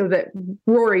later so that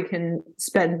Rory can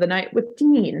spend the night with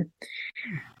Dean.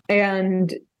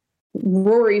 And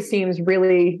Rory seems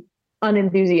really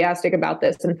unenthusiastic about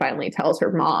this and finally tells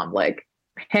her mom, like,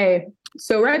 hey,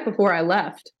 so right before I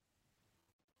left,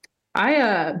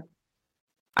 I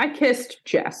kissed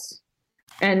Jess.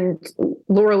 And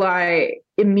Lorelai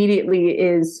immediately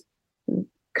is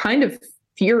kind of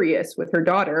furious with her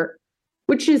daughter,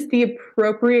 which is the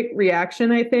appropriate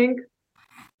reaction, I think,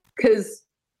 because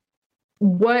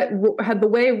the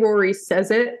way Rory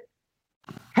says it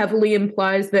heavily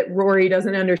implies that Rory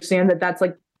doesn't understand that that's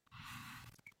like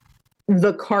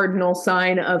the cardinal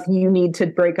sign of you need to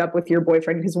break up with your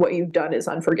boyfriend because what you've done is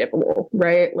unforgivable,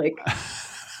 right? Like.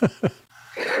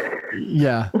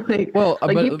 Yeah.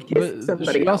 But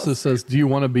she also says, do you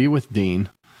want to be with Dean?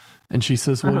 And she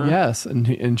says, well, yes.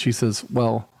 And she says,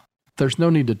 well, there's no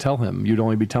need to tell him. You'd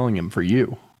only be telling him for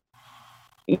you.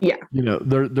 Yeah. You know,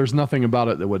 there's nothing about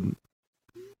it that would,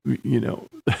 you know,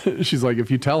 she's like, if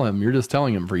you tell him, you're just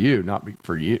telling him for you, not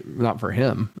for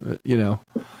him, you know.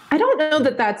 I don't know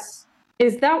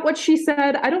is that what she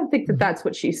said? I don't think that's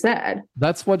what she said.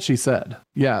 That's what she said.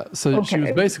 Yeah. So She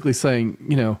was basically saying,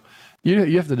 you know,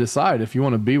 you have to decide if you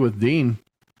want to be with Dean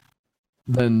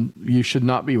then you should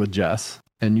not be with Jess,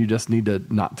 and you just need to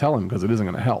not tell him because it isn't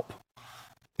going to help,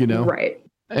 you know? Right.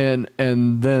 And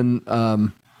then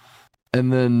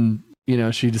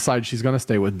she decides she's going to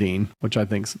stay with Dean, which I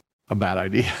think's a bad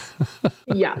idea.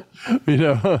 Yeah.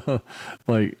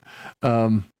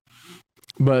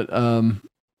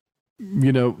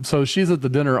 So she's at the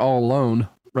dinner all alone,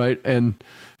 right? And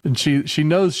she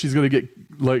knows she's going to get,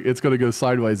 like, it's going to go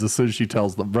sideways as soon as she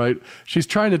tells them, right? She's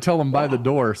trying to tell them by the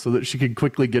door so that she can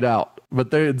quickly get out,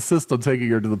 but they insist on taking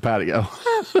her to the patio.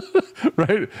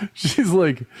 Right? She's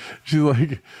like,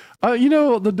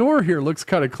 the door here looks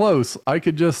kind of close. I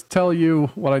could just tell you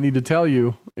what I need to tell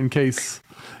you in case,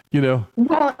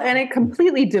 Well, and it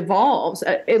completely devolves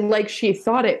like she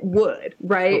thought it would,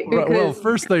 right? Well,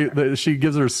 first she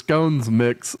gives her scones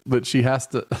mix that she has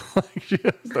to,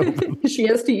 open. She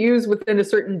has to use within a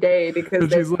certain day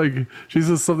because she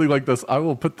says something like this: "I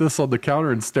will put this on the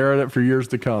counter and stare at it for years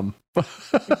to come."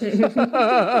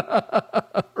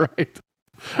 Right.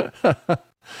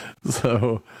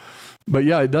 So, but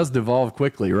yeah, it does devolve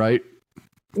quickly, right?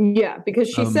 Yeah, because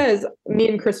she says, me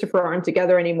and Christopher aren't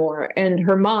together anymore. And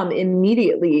her mom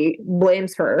immediately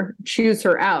blames her, chews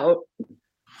her out.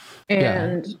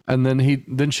 And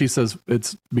then she says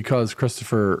it's because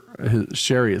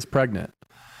Sherry is pregnant.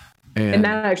 And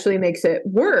that actually makes it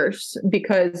worse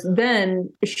because then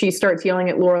she starts yelling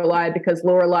at Lorelai because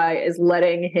Lorelai is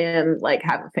letting him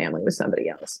have a family with somebody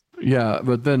else. Yeah,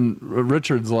 but then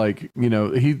Richard's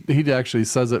he actually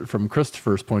says it from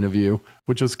Christopher's point of view,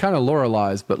 which is kind of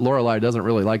Lorelai's, but Lorelai doesn't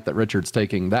really like that Richard's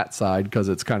taking that side because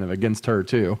it's kind of against her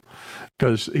too.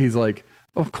 Because he's like,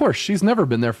 of course, she's never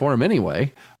been there for him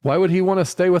anyway. Why would he want to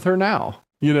stay with her now?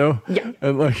 Yeah.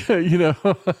 And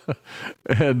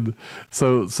and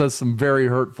so says some very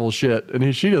hurtful shit,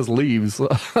 and she just leaves.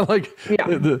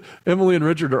 Emily and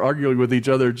Richard are arguing with each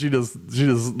other, and she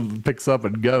just picks up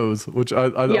and goes. Which I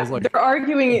was like, they're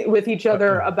arguing with each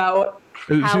other about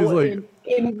how in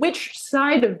which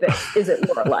side of this is it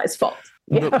Lorelai's fault.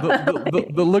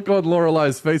 The look on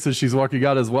Lorelai's face as she's walking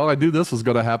out is, well, I knew this was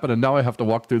going to happen, and now I have to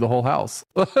walk through the whole house.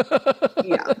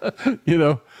 Yeah.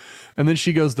 And then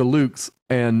she goes to Luke's,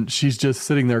 and she's just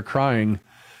sitting there crying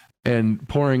and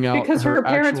pouring out because her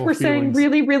parents were saying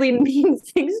really, really mean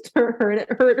things to her, and it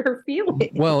hurt her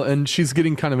feelings. Well, and she's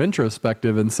getting kind of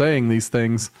introspective and saying these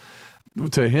things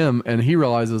to him, and he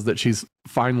realizes that she's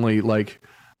finally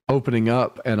opening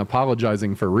up and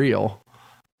apologizing for real,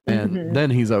 and then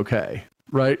he's okay.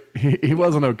 Right? He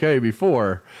wasn't okay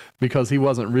before because he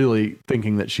wasn't really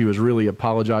thinking that she was really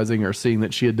apologizing or seeing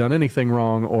that she had done anything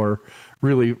wrong or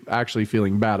really actually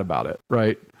feeling bad about it.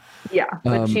 Right? Yeah.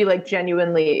 But she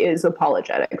genuinely is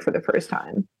apologetic for the first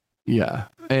time. Yeah.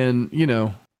 And,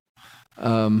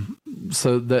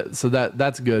 so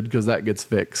that's good because that gets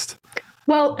fixed.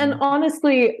 Well, and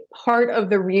honestly, part of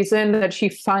the reason that she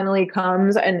finally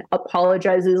comes and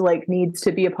apologizes needs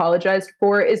to be apologized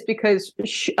for is because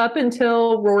up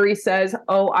until Rory says,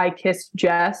 "Oh, I kissed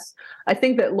Jess," I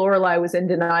think that Lorelai was in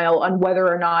denial on whether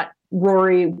or not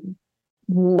Rory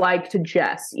liked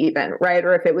Jess even, right?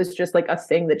 Or if it was just a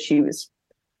thing that she was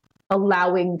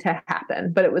allowing to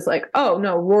happen. But it was oh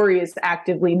no, Rory is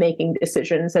actively making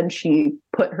decisions and she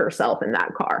put herself in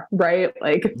that car, right?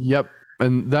 Yep.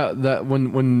 And that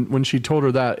when she told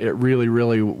her that, it really,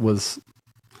 really was.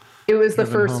 It was the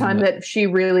first time that she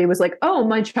really was "Oh,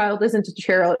 my child isn't a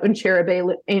cherub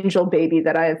angel baby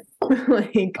that I've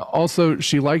Also,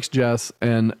 she likes Jess,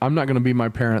 and I'm not going to be my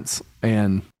parents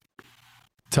and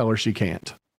tell her she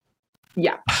can't.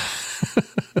 Yeah.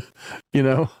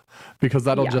 Because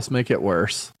that'll just make it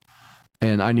worse.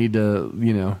 And I need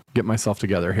to, get myself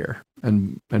together here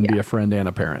and be a friend and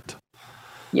a parent.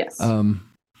 Yes.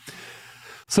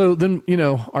 So then,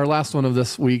 our last one of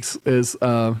this week's is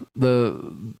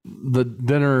the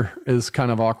dinner is kind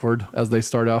of awkward as they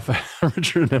start off at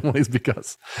Richard and Emily's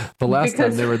because the last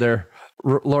time they were there,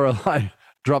 Lorelai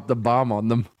dropped a bomb on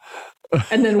them.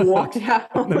 And then walked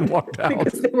out.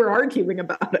 Because they were arguing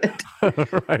about it.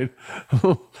 Right.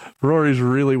 Rory's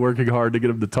really working hard to get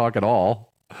him to talk at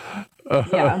all.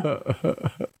 Yeah.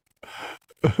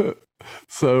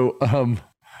 So,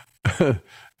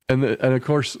 and of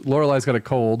course, Lorelai's got a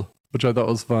cold, which I thought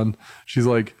was fun. She's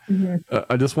like,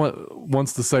 I just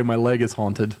wants to say my leg is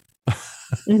haunted,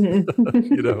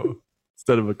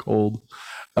 instead of a cold.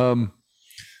 And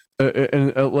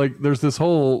there's this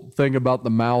whole thing about the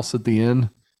mouse at the end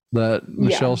that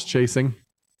Michelle's chasing.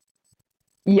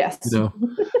 Yes.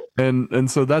 And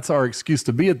so that's our excuse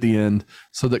to be at the end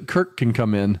so that Kirk can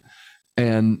come in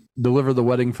and deliver the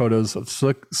wedding photos of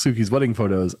Suki's wedding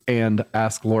photos and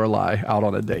ask Lorelai out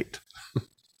on a date.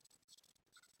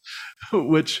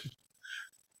 Which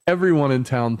everyone in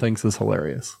town thinks is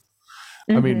hilarious.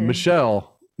 I mean,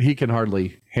 Michelle, he can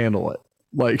hardly handle it.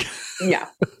 Like, yeah.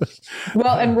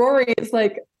 Well, and Rory is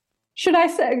like, should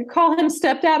I call him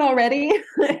stepdad already?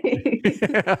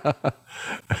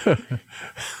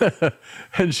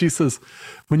 And she says,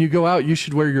 when you go out, you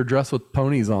should wear your dress with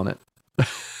ponies on it.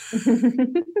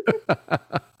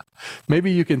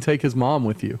 Maybe you can take his mom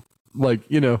with you. Like,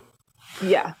 you know.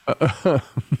 Yeah.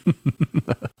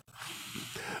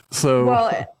 So.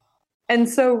 Well, and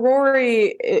so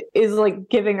Rory is like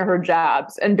giving her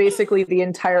jabs, and basically the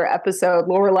entire episode,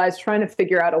 Lorelai's trying to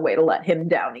figure out a way to let him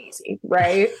down easy,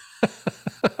 right?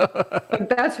 Like,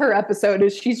 that's her episode,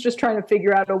 is she's just trying to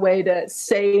figure out a way to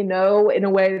say no in a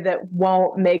way that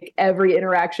won't make every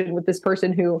interaction with this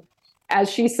person who, as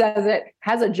she says it,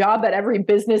 has a job at every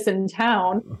business in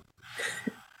town.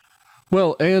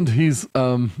 Well, and he's,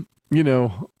 you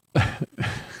know,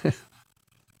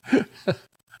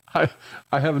 I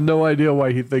have no idea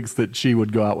why he thinks that she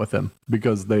would go out with him,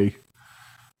 because there's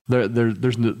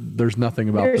nothing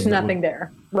about there's them nothing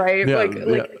there, right? Yeah,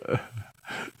 like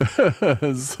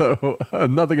so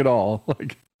nothing at all.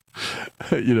 Like,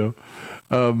 you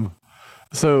know,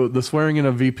 so the swearing in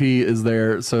of VP is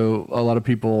there, so a lot of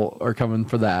people are coming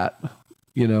for that.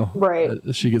 You know, right?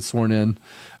 She gets sworn in,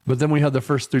 but then we had the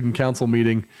first student council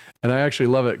meeting, and I actually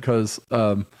love it because.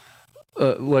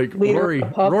 Like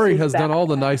Rory has done all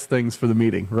the nice things for the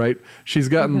meeting, right? She's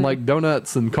gotten like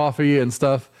donuts and coffee and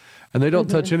stuff, and they don't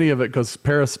touch any of it because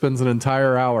Paris spends an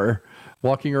entire hour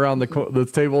walking around the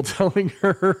table telling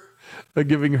her,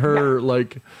 giving her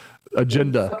like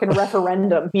agenda. Fucking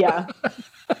referendum, yeah.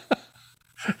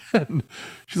 And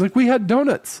she's like, we had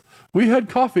donuts, we had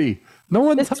coffee. No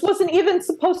one. This wasn't even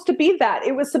supposed to be that.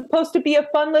 It was supposed to be a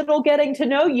fun little getting to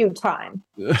know you time.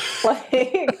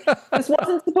 Like, this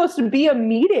wasn't supposed to be a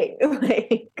meeting.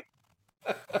 Like,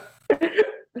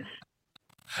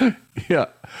 yeah.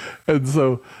 And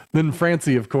so then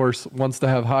Francie, of course, wants to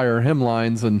have hire him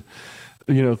lines, and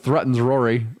you know, threatens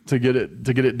Rory to get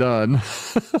it done.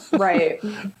 Right.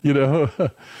 You know,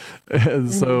 and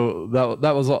so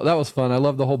that was fun. I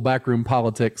love the whole backroom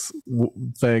politics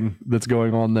thing that's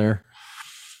going on there.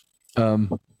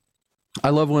 I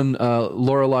love when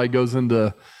Lorelai goes in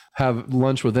to have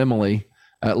lunch with Emily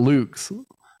at Luke's,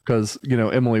 because you know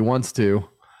Emily wants to,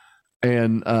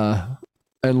 and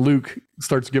Luke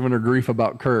starts giving her grief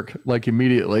about Kirk like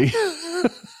immediately.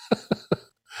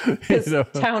 His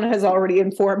town has already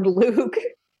informed Luke,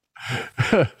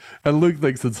 and Luke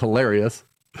thinks it's hilarious.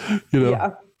 You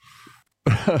know.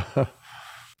 Yeah.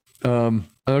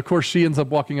 And of course, she ends up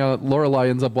walking out. Lorelai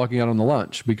ends up walking out on the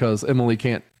lunch because Emily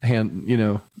can't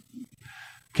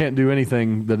do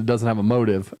anything that it doesn't have a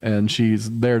motive, and she's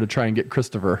there to try and get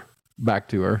Christopher back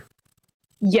to her.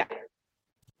 Yeah.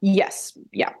 Yes.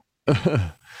 Yeah.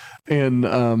 And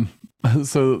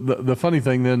so the funny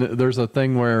thing then, there's a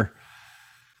thing where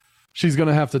she's going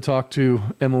to have to talk to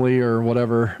Emily or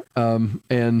whatever,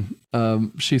 and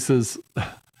she says.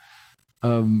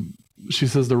 She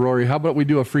says to Rory, how about we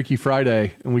do a Freaky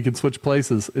Friday and we can switch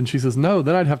places? And she says, no,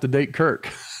 then I'd have to date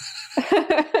Kirk.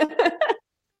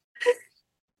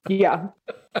 Yeah.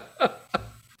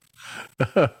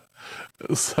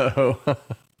 So,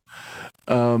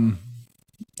 and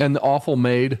the awful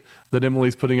maid that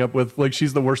Emily's putting up with, like,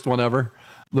 she's the worst one ever.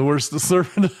 The worst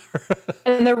servant.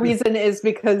 And the reason is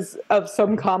because of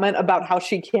some comment about how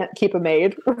she can't keep a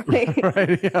maid. Right?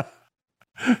 Right, yeah.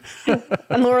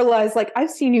 And Lorelai's like,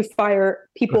 I've seen you fire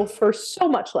people for so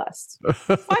much less.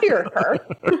 Fire her.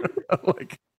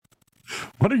 Like,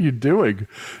 what are you doing?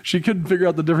 She couldn't figure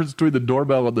out the difference between the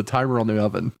doorbell and the timer on the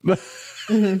oven.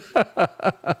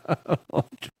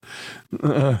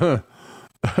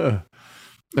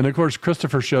 And of course,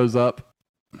 Christopher shows up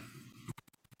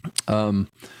on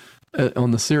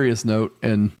the serious note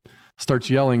and starts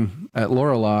yelling at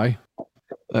Lorelai.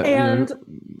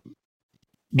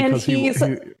 Because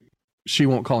she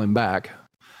won't call him back.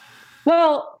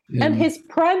 Well, and his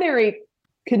primary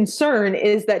concern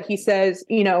is that he says,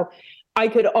 you know, I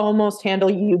could almost handle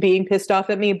you being pissed off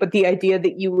at me, but the idea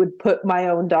that you would put my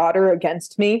own daughter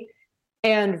against me.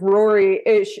 And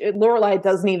Lorelai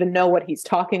doesn't even know what he's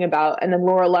talking about. And then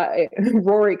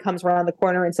Rory comes around the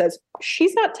corner and says,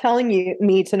 she's not telling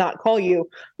me to not call you.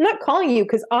 I'm not calling you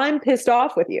because I'm pissed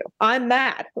off with you. I'm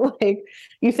mad. Like,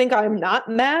 you think I'm not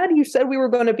mad? You said we were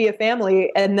going to be a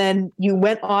family, and then you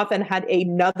went off and had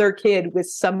another kid with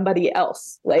somebody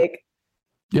else. Like,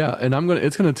 yeah, and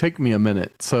it's gonna take me a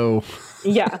minute. So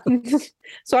yeah.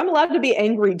 So I'm allowed to be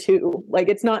angry too. Like,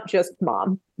 it's not just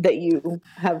mom that you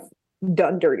have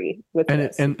done dirty with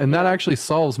this. And that actually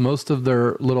solves most of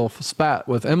their little spat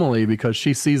with Emily, because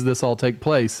she sees this all take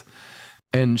place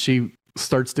and she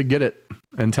starts to get it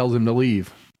and tells him to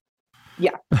leave.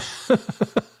 Yeah.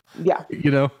 Yeah.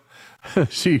 You know,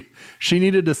 she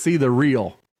needed to see the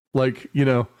real, like, you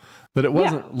know, that it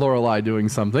wasn't Lorelai doing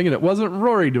something, and it wasn't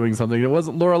Rory doing something. It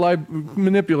wasn't Lorelai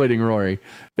manipulating Rory.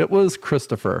 It was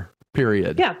Christopher,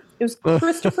 period. Yeah. It was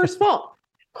Christopher's fault.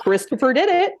 Christopher did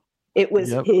it. It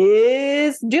was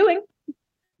his doing.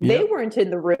 They weren't in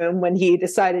the room when he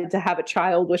decided to have a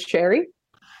child with Sherry.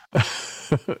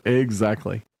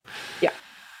 Exactly. Yeah.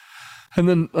 And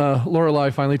then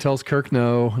Lorelai finally tells Kirk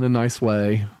no in a nice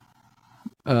way.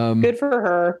 Good for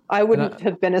her. I wouldn't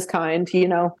have been as kind, you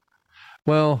know.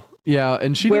 Well, yeah,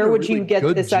 and she. Where would really you get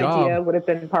this idea? Would have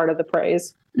been part of the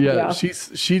praise. Yeah,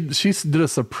 she did a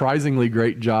surprisingly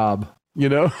great job. You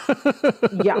know.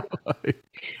 Yeah.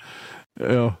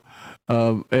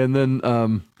 And then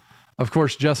of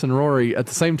course Jess and Rory, at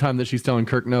the same time that she's telling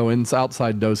Kirk no,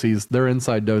 outside dosies, they're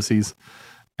inside dosies,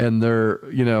 and they're,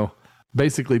 you know,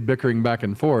 basically bickering back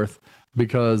and forth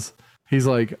because he's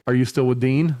like, "Are you still with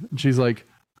Dean?" And she's like,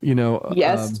 you know,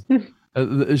 yes.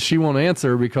 She won't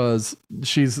answer because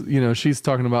she's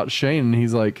talking about Shane, and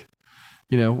he's like,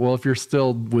 you know, well, if you're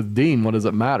still with Dean, what does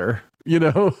it matter? You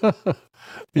know,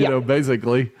 you know,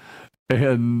 basically,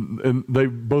 and they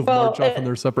both march off in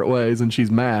their separate ways, and she's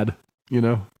mad, you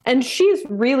know. And she's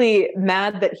really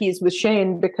mad that he's with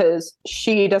Shane because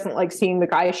she doesn't like seeing the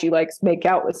guy she likes make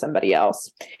out with somebody else.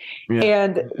 Yeah.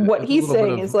 And what he's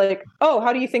saying is like, "Oh,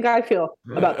 how do you think I feel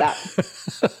about that?"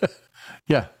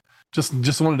 Yeah.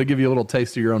 Just wanted to give you a little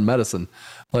taste of your own medicine.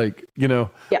 Like, you know,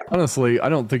 honestly, I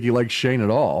don't think he likes Shane at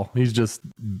all. He's just...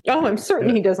 Oh, I'm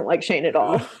certain he doesn't like Shane at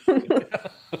all.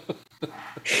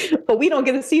 But we don't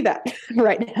get to see that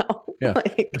right now. Yeah.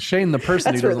 Like, Shane, the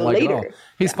person, he doesn't like at all.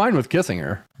 He's fine with kissing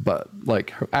her, but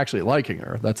like actually liking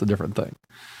her, that's a different thing.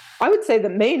 I would say the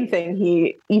main thing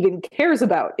he even cares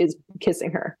about is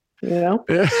kissing her, you know?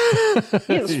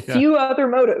 He has few other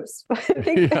motives. I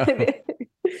think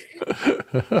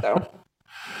so.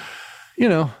 You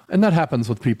know, and that happens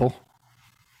with people.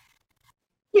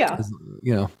 Yeah.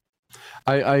 You know,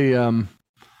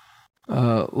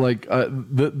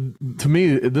 to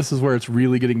me, this is where it's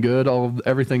really getting good.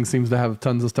 Everything seems to have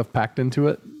tons of stuff packed into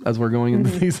it as we're going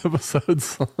into these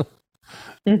episodes.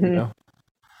 You know?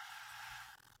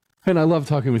 And I love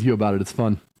talking with you about it. It's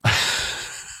fun.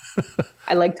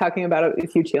 I like talking about it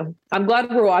with you too. I'm glad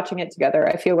we're watching it together.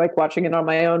 I feel like watching it on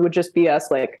my own would just be us,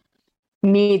 like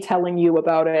me telling you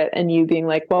about it and you being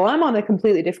like, well, I'm on a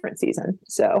completely different season.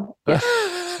 So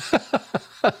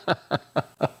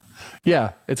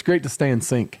yeah, it's great to stay in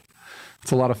sync.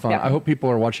 It's a lot of fun. I hope people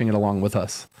are watching it along with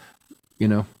us. You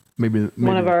know, maybe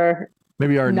one of our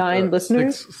 9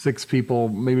 listeners, six people,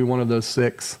 maybe one of those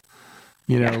 6,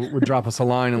 you know, would drop us a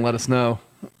line and let us know.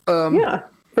 Yeah.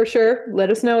 For sure. Let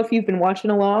us know if you've been watching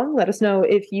along. Let us know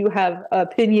if you have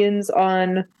opinions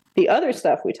on the other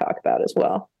stuff we talk about as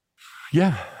well.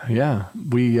 Yeah. Yeah.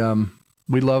 We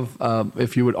love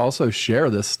if you would also share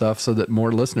this stuff so that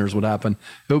more listeners would happen.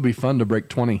 It would be fun to break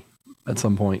 20 at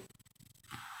some point.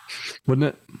 Wouldn't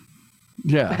it?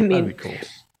 Yeah. I mean, that'd be cool.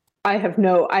 I have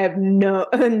no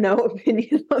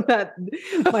opinion on that.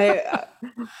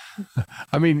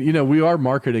 I mean, you know, we are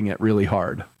marketing it really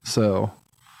hard. So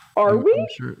are we? I'm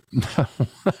sure.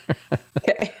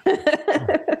 Okay.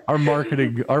 Our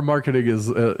marketing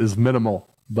is minimal,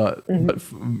 but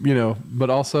you know, but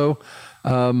also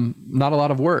not a lot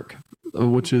of work,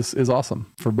 which is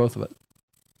awesome for both of it.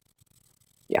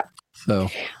 Yeah.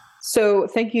 So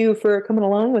thank you for coming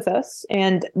along with us,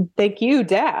 and thank you,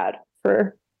 Dad,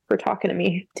 for talking to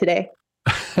me today.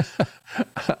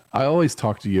 I always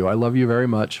talk to you. I love you very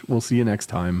much. We'll see you next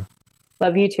time.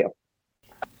 Love you too.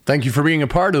 Thank you for being a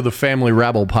part of the Family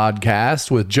Rabble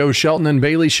podcast with Joe Shelton and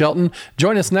Bailey Shelton.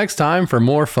 Join us next time for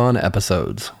more fun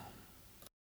episodes.